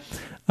here.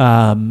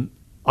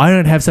 I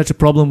don't have such a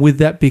problem with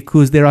that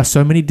because there are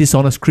so many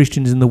dishonest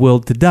Christians in the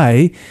world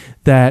today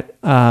that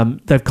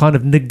they've kind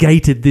of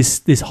negated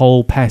this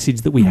whole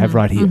passage that we have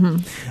right here.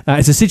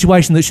 It's a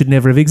situation that should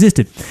never have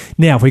existed.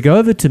 Now, if we go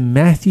over to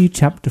Matthew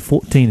chapter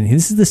 14, and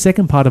this is the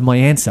second part of my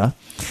answer,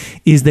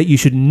 is that you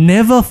should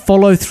never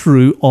follow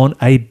through on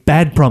a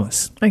bad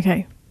promise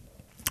Okay.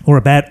 or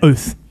a bad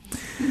oath.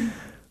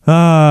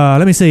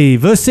 Let me see.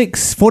 Verse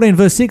 6, 14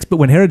 verse 6, but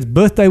when Herod's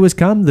birthday was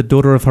come, the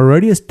daughter of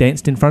Herodias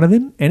danced in front of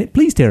him, and it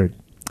pleased Herod.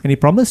 And he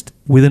promised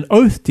with an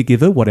oath to give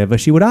her whatever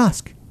she would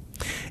ask.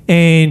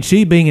 And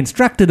she, being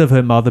instructed of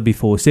her mother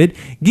before, said,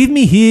 give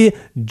me here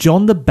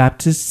John the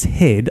Baptist's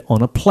head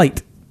on a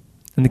plate.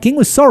 And the king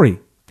was sorry.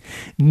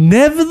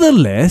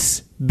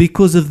 Nevertheless,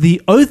 because of the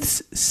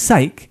oath's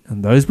sake,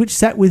 and those which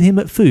sat with him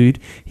at food,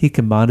 he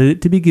commanded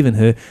it to be given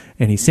her,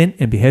 and he sent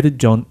and beheaded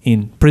John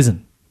in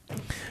prison.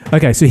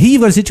 Okay, so here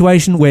you've got a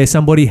situation where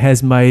somebody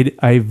has made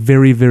a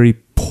very, very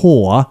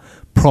poor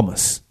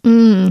promise.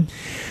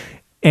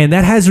 And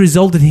that has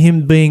resulted in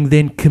him being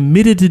then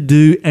committed to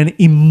do an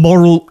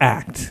immoral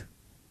act.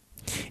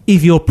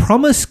 If your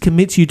promise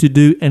commits you to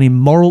do an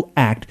immoral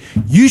act,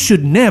 you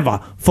should never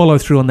follow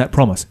through on that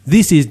promise.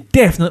 This is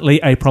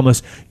definitely a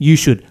promise you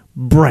should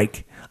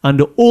break.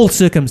 Under all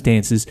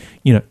circumstances,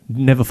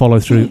 never follow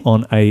through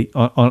on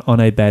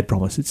a bad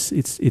promise.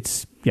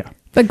 It's yeah.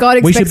 But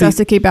God We should expects us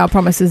to keep our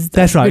promises.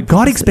 That's right. good God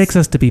promises. expects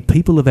us to be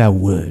people of our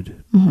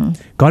word.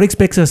 God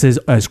expects us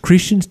as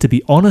Christians to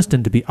be honest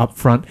and to be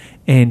upfront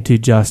and to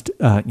just,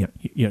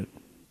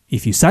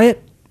 if you say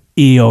it,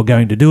 you're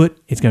going to do it,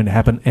 it's going to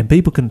happen. And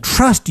people can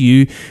trust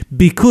you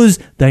because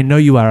they know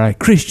you are a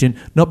Christian,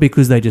 not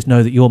because they just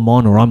know that you're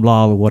Mon or I'm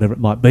Lyle or whatever it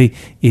might be.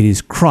 It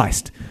is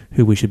Christ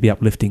who we should be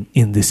uplifting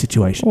in this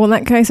situation. Well, in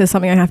that case, there's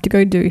something I have to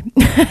go do.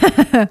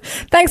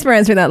 Thanks for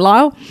answering that,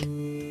 Lyle.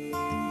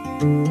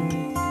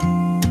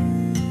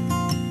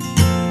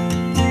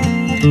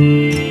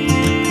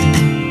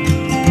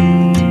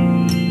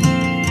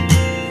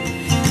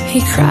 He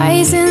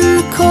cries in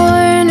the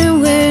corner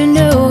where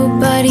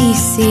nobody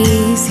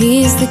sees.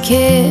 He's the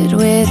kid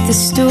with the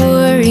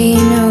story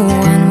no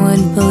one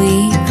would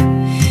believe.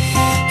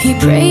 He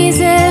prays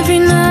every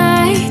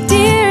night,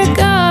 dear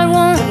God,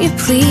 won't you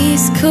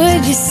please,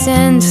 could you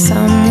send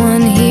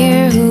someone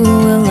here who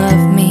will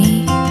love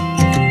me?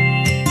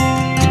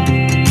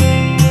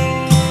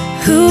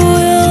 Who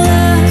will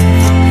love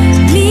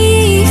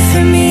me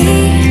for me?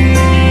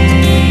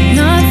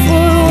 Not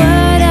for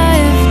what I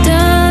have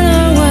done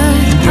or what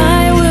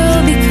I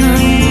will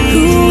become.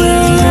 Who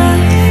will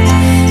love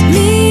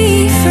me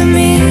for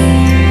me?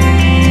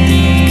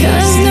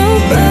 'Cause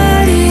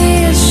nobody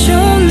has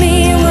shown me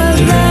what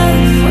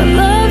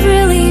love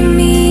really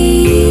means.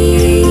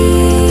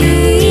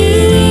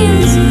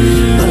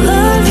 What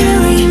love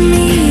really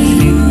means.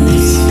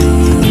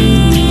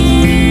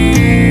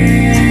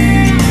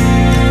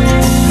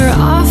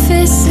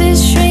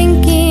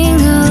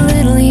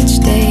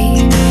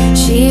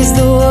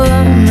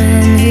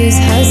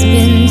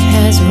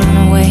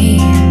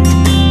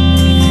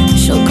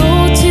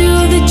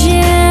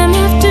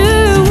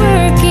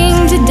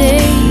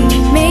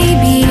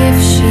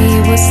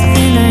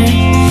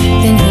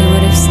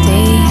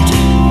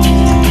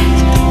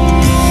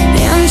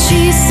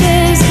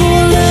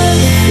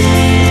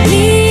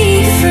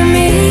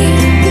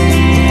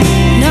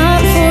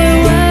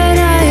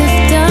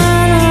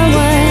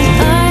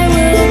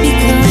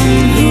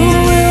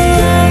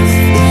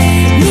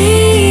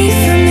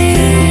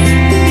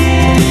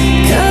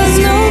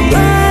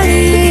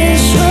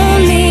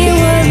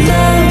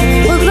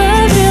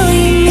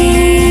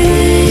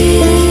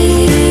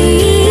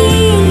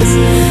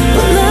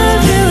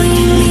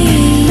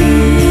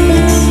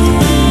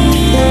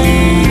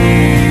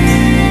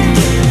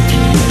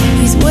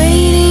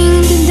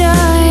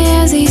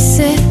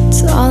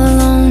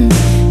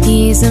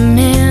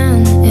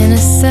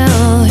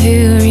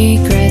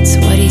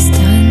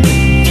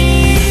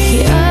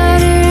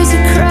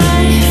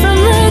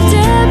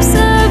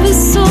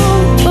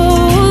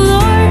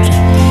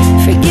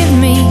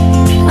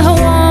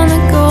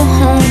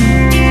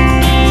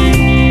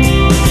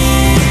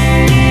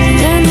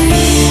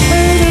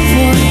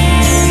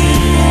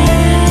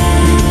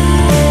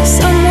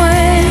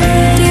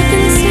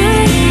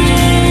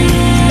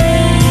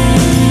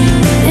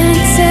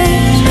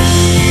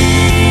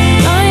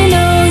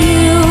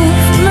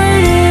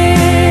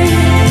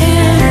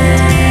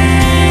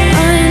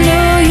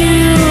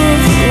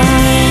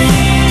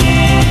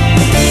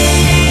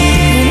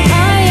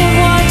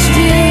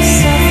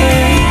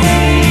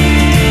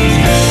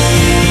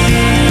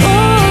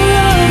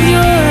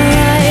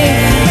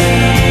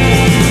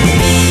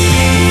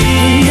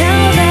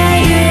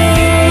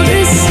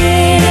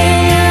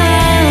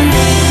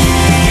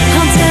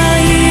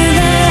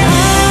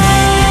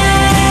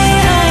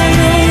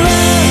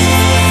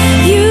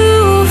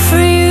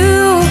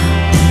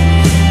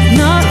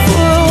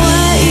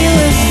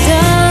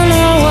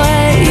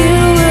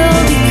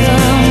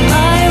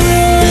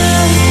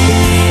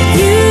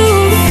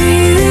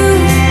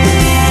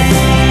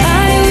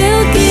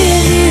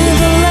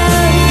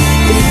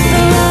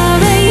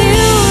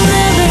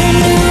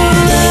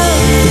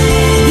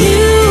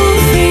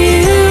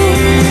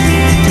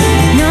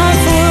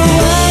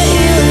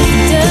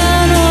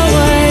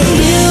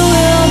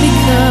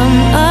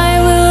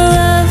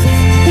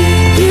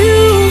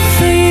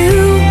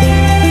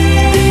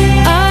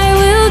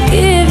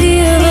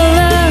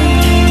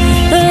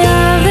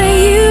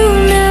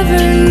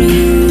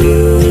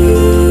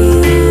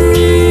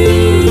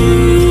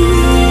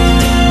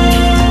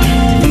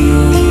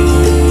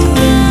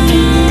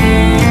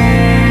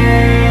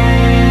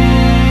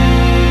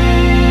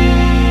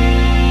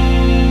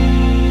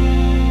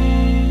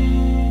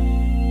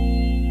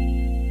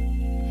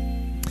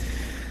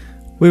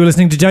 We were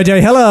listening to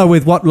JJ Heller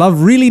with What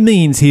Love Really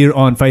Means here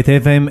on Faith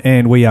FM,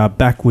 and we are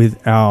back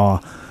with our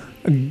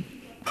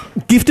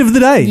gift of the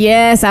day.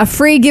 Yes, our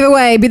free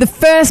giveaway. Be the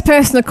first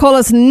person to call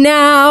us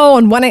now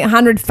on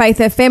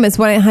 1-800-FAITH-FM. It's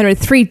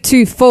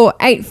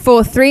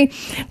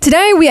 1-800-324-843.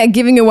 Today we are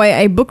giving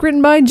away a book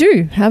written by a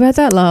Jew. How about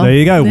that, love? There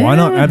you go. Why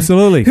not?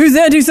 Absolutely. Who's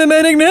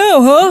anti-Semitic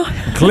now,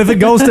 huh? Clifford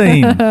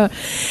Goldstein.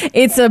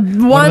 It's a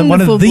wonderful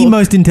one of the book.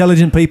 most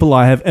intelligent people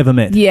I have ever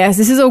met. Yes,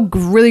 this is a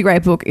really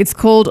great book. It's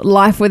called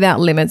Life Without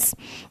Limits.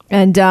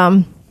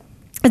 And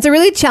it's a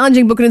really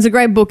challenging book, and it's a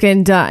great book.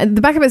 And at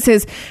the back of it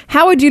says,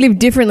 how would you live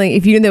differently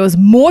if you knew there was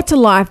more to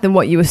life than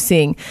what you were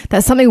seeing?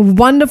 That something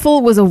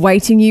wonderful was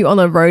awaiting you on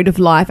the road of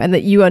life, and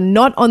that you are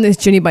not on this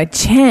journey by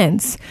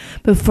chance,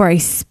 but for a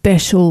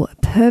special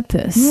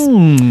purpose.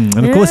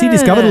 And of course, he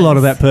discovered a lot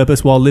of that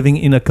purpose while living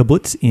in a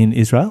kibbutz in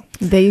Israel.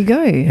 There you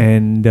go.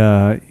 And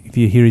if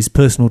you hear his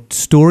personal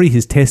story,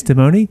 his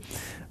testimony,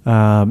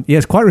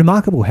 it's quite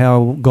remarkable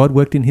how God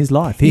worked in his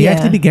life. He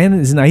actually began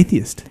as an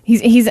atheist.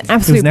 He's an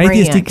absolute He was an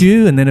atheistic brainiac.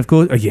 Jew, and then of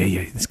course,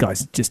 this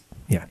guy's just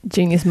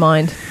Genius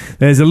mind.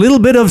 There's a little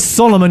bit of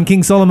Solomon,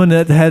 King Solomon,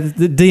 that had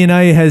the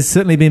DNA has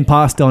certainly been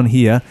passed on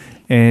here,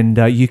 and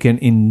you can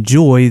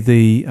enjoy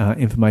the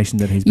information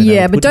that he's been able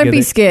to but put don't be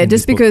together scared. in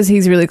Just this book. because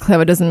he's really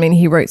clever doesn't mean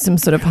he wrote some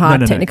sort of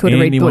hard technical to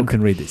read Anyone book.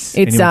 can read this.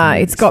 It's Anyone can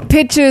read it's this. got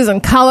pictures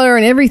and colour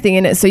and everything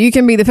in it. So you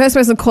can be the first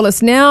person to call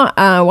us now,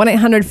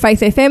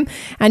 1-800-FAITH-FM,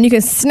 and you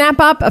can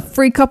snap up a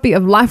free copy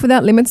of Life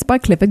Without Limits by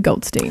Clifford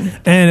Goldstein.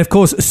 And of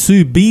course,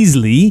 Sue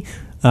Beasley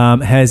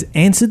has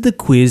answered the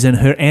quiz, and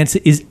her answer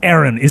is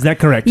Aaron. Is that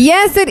correct?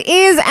 Yes, it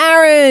is,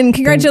 Aaron.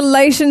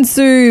 Congratulations,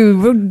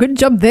 Sue. Good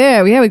job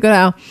there. Yeah, we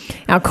got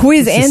our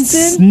quiz Just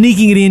answered.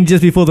 sneaking it in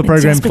just before the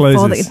program Just before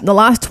closes. the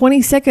last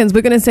 20 seconds,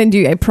 we're going to send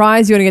you a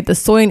prize. You're going to get the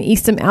Soy and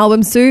Eastham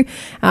album, Sue.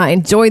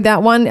 Enjoyed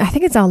that one. I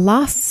think it's our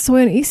last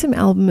Soy and Eastham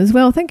album as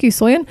well. Thank you,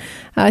 Soyan.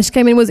 She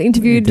came in, was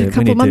interviewed a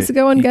couple of months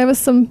ago and gave us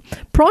some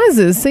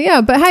prizes. So,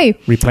 yeah, but hey.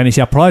 Replenish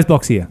our prize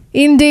box here.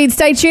 Indeed.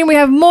 Stay tuned. We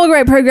have more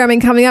great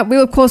programming coming up. We,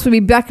 of course, will be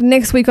back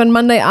next week on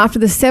Monday after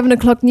the 7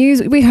 o'clock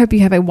news. We hope you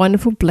have a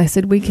wonderful,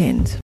 blessed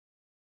weekend.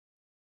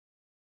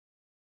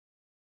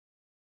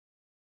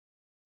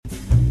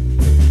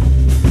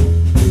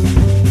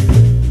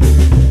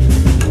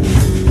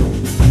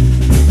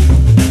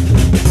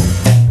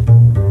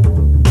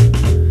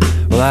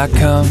 Well, I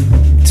come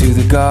to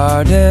the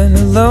garden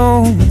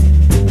alone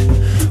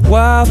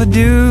while the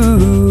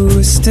dew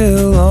is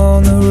still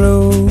on the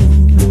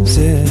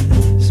roses.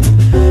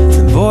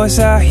 The voice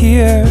I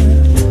hear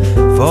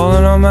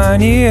falling on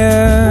mine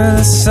ear,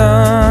 the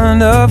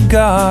Son of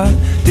God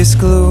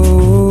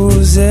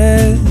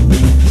discloses.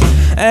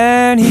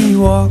 And he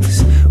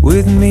walks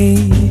with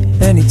me,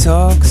 and he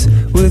talks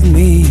with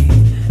me,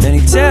 and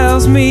he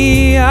tells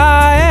me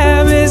I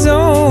am his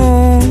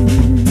own.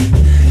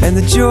 And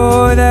the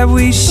joy that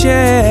we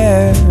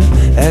share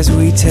as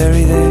we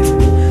tarry there,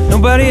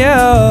 nobody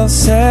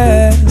else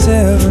has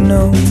ever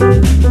known.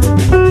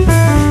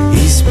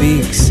 He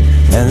speaks,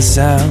 and the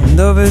sound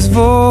of his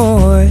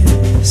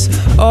voice,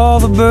 all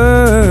the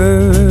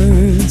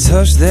birds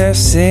hush their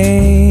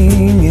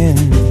singing.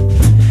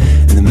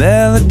 And the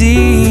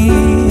melody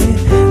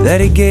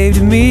that he gave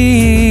to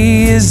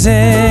me is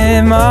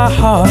in my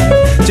heart,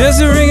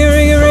 just a ringing,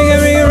 ringing,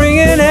 ringing, ringing,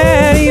 ringing.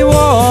 And he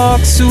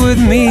walks with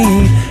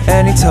me,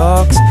 and he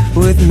talks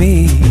with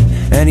me,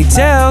 and he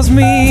tells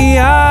me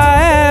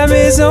I am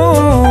his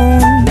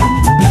own.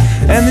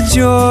 And the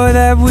joy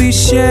that we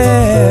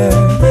share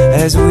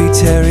as we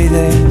tarry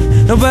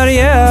there, nobody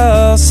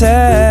else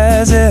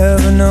has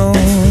ever known.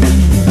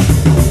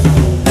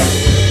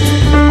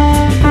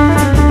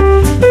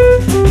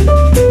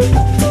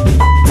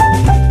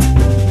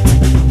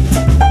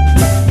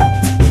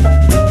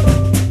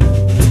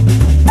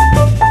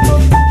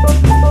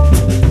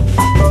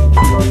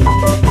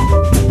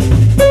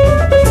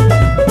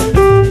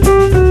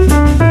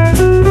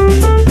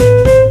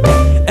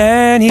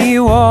 And he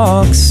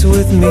walks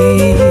with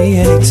me,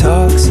 and he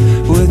talks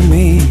with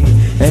me,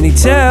 and he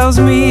tells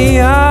me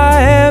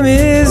I am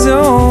his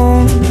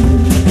own.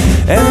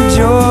 And the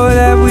joy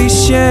that we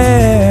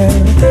share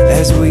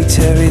as we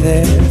tarry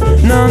there,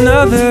 none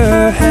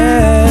other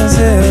has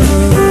ever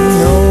known.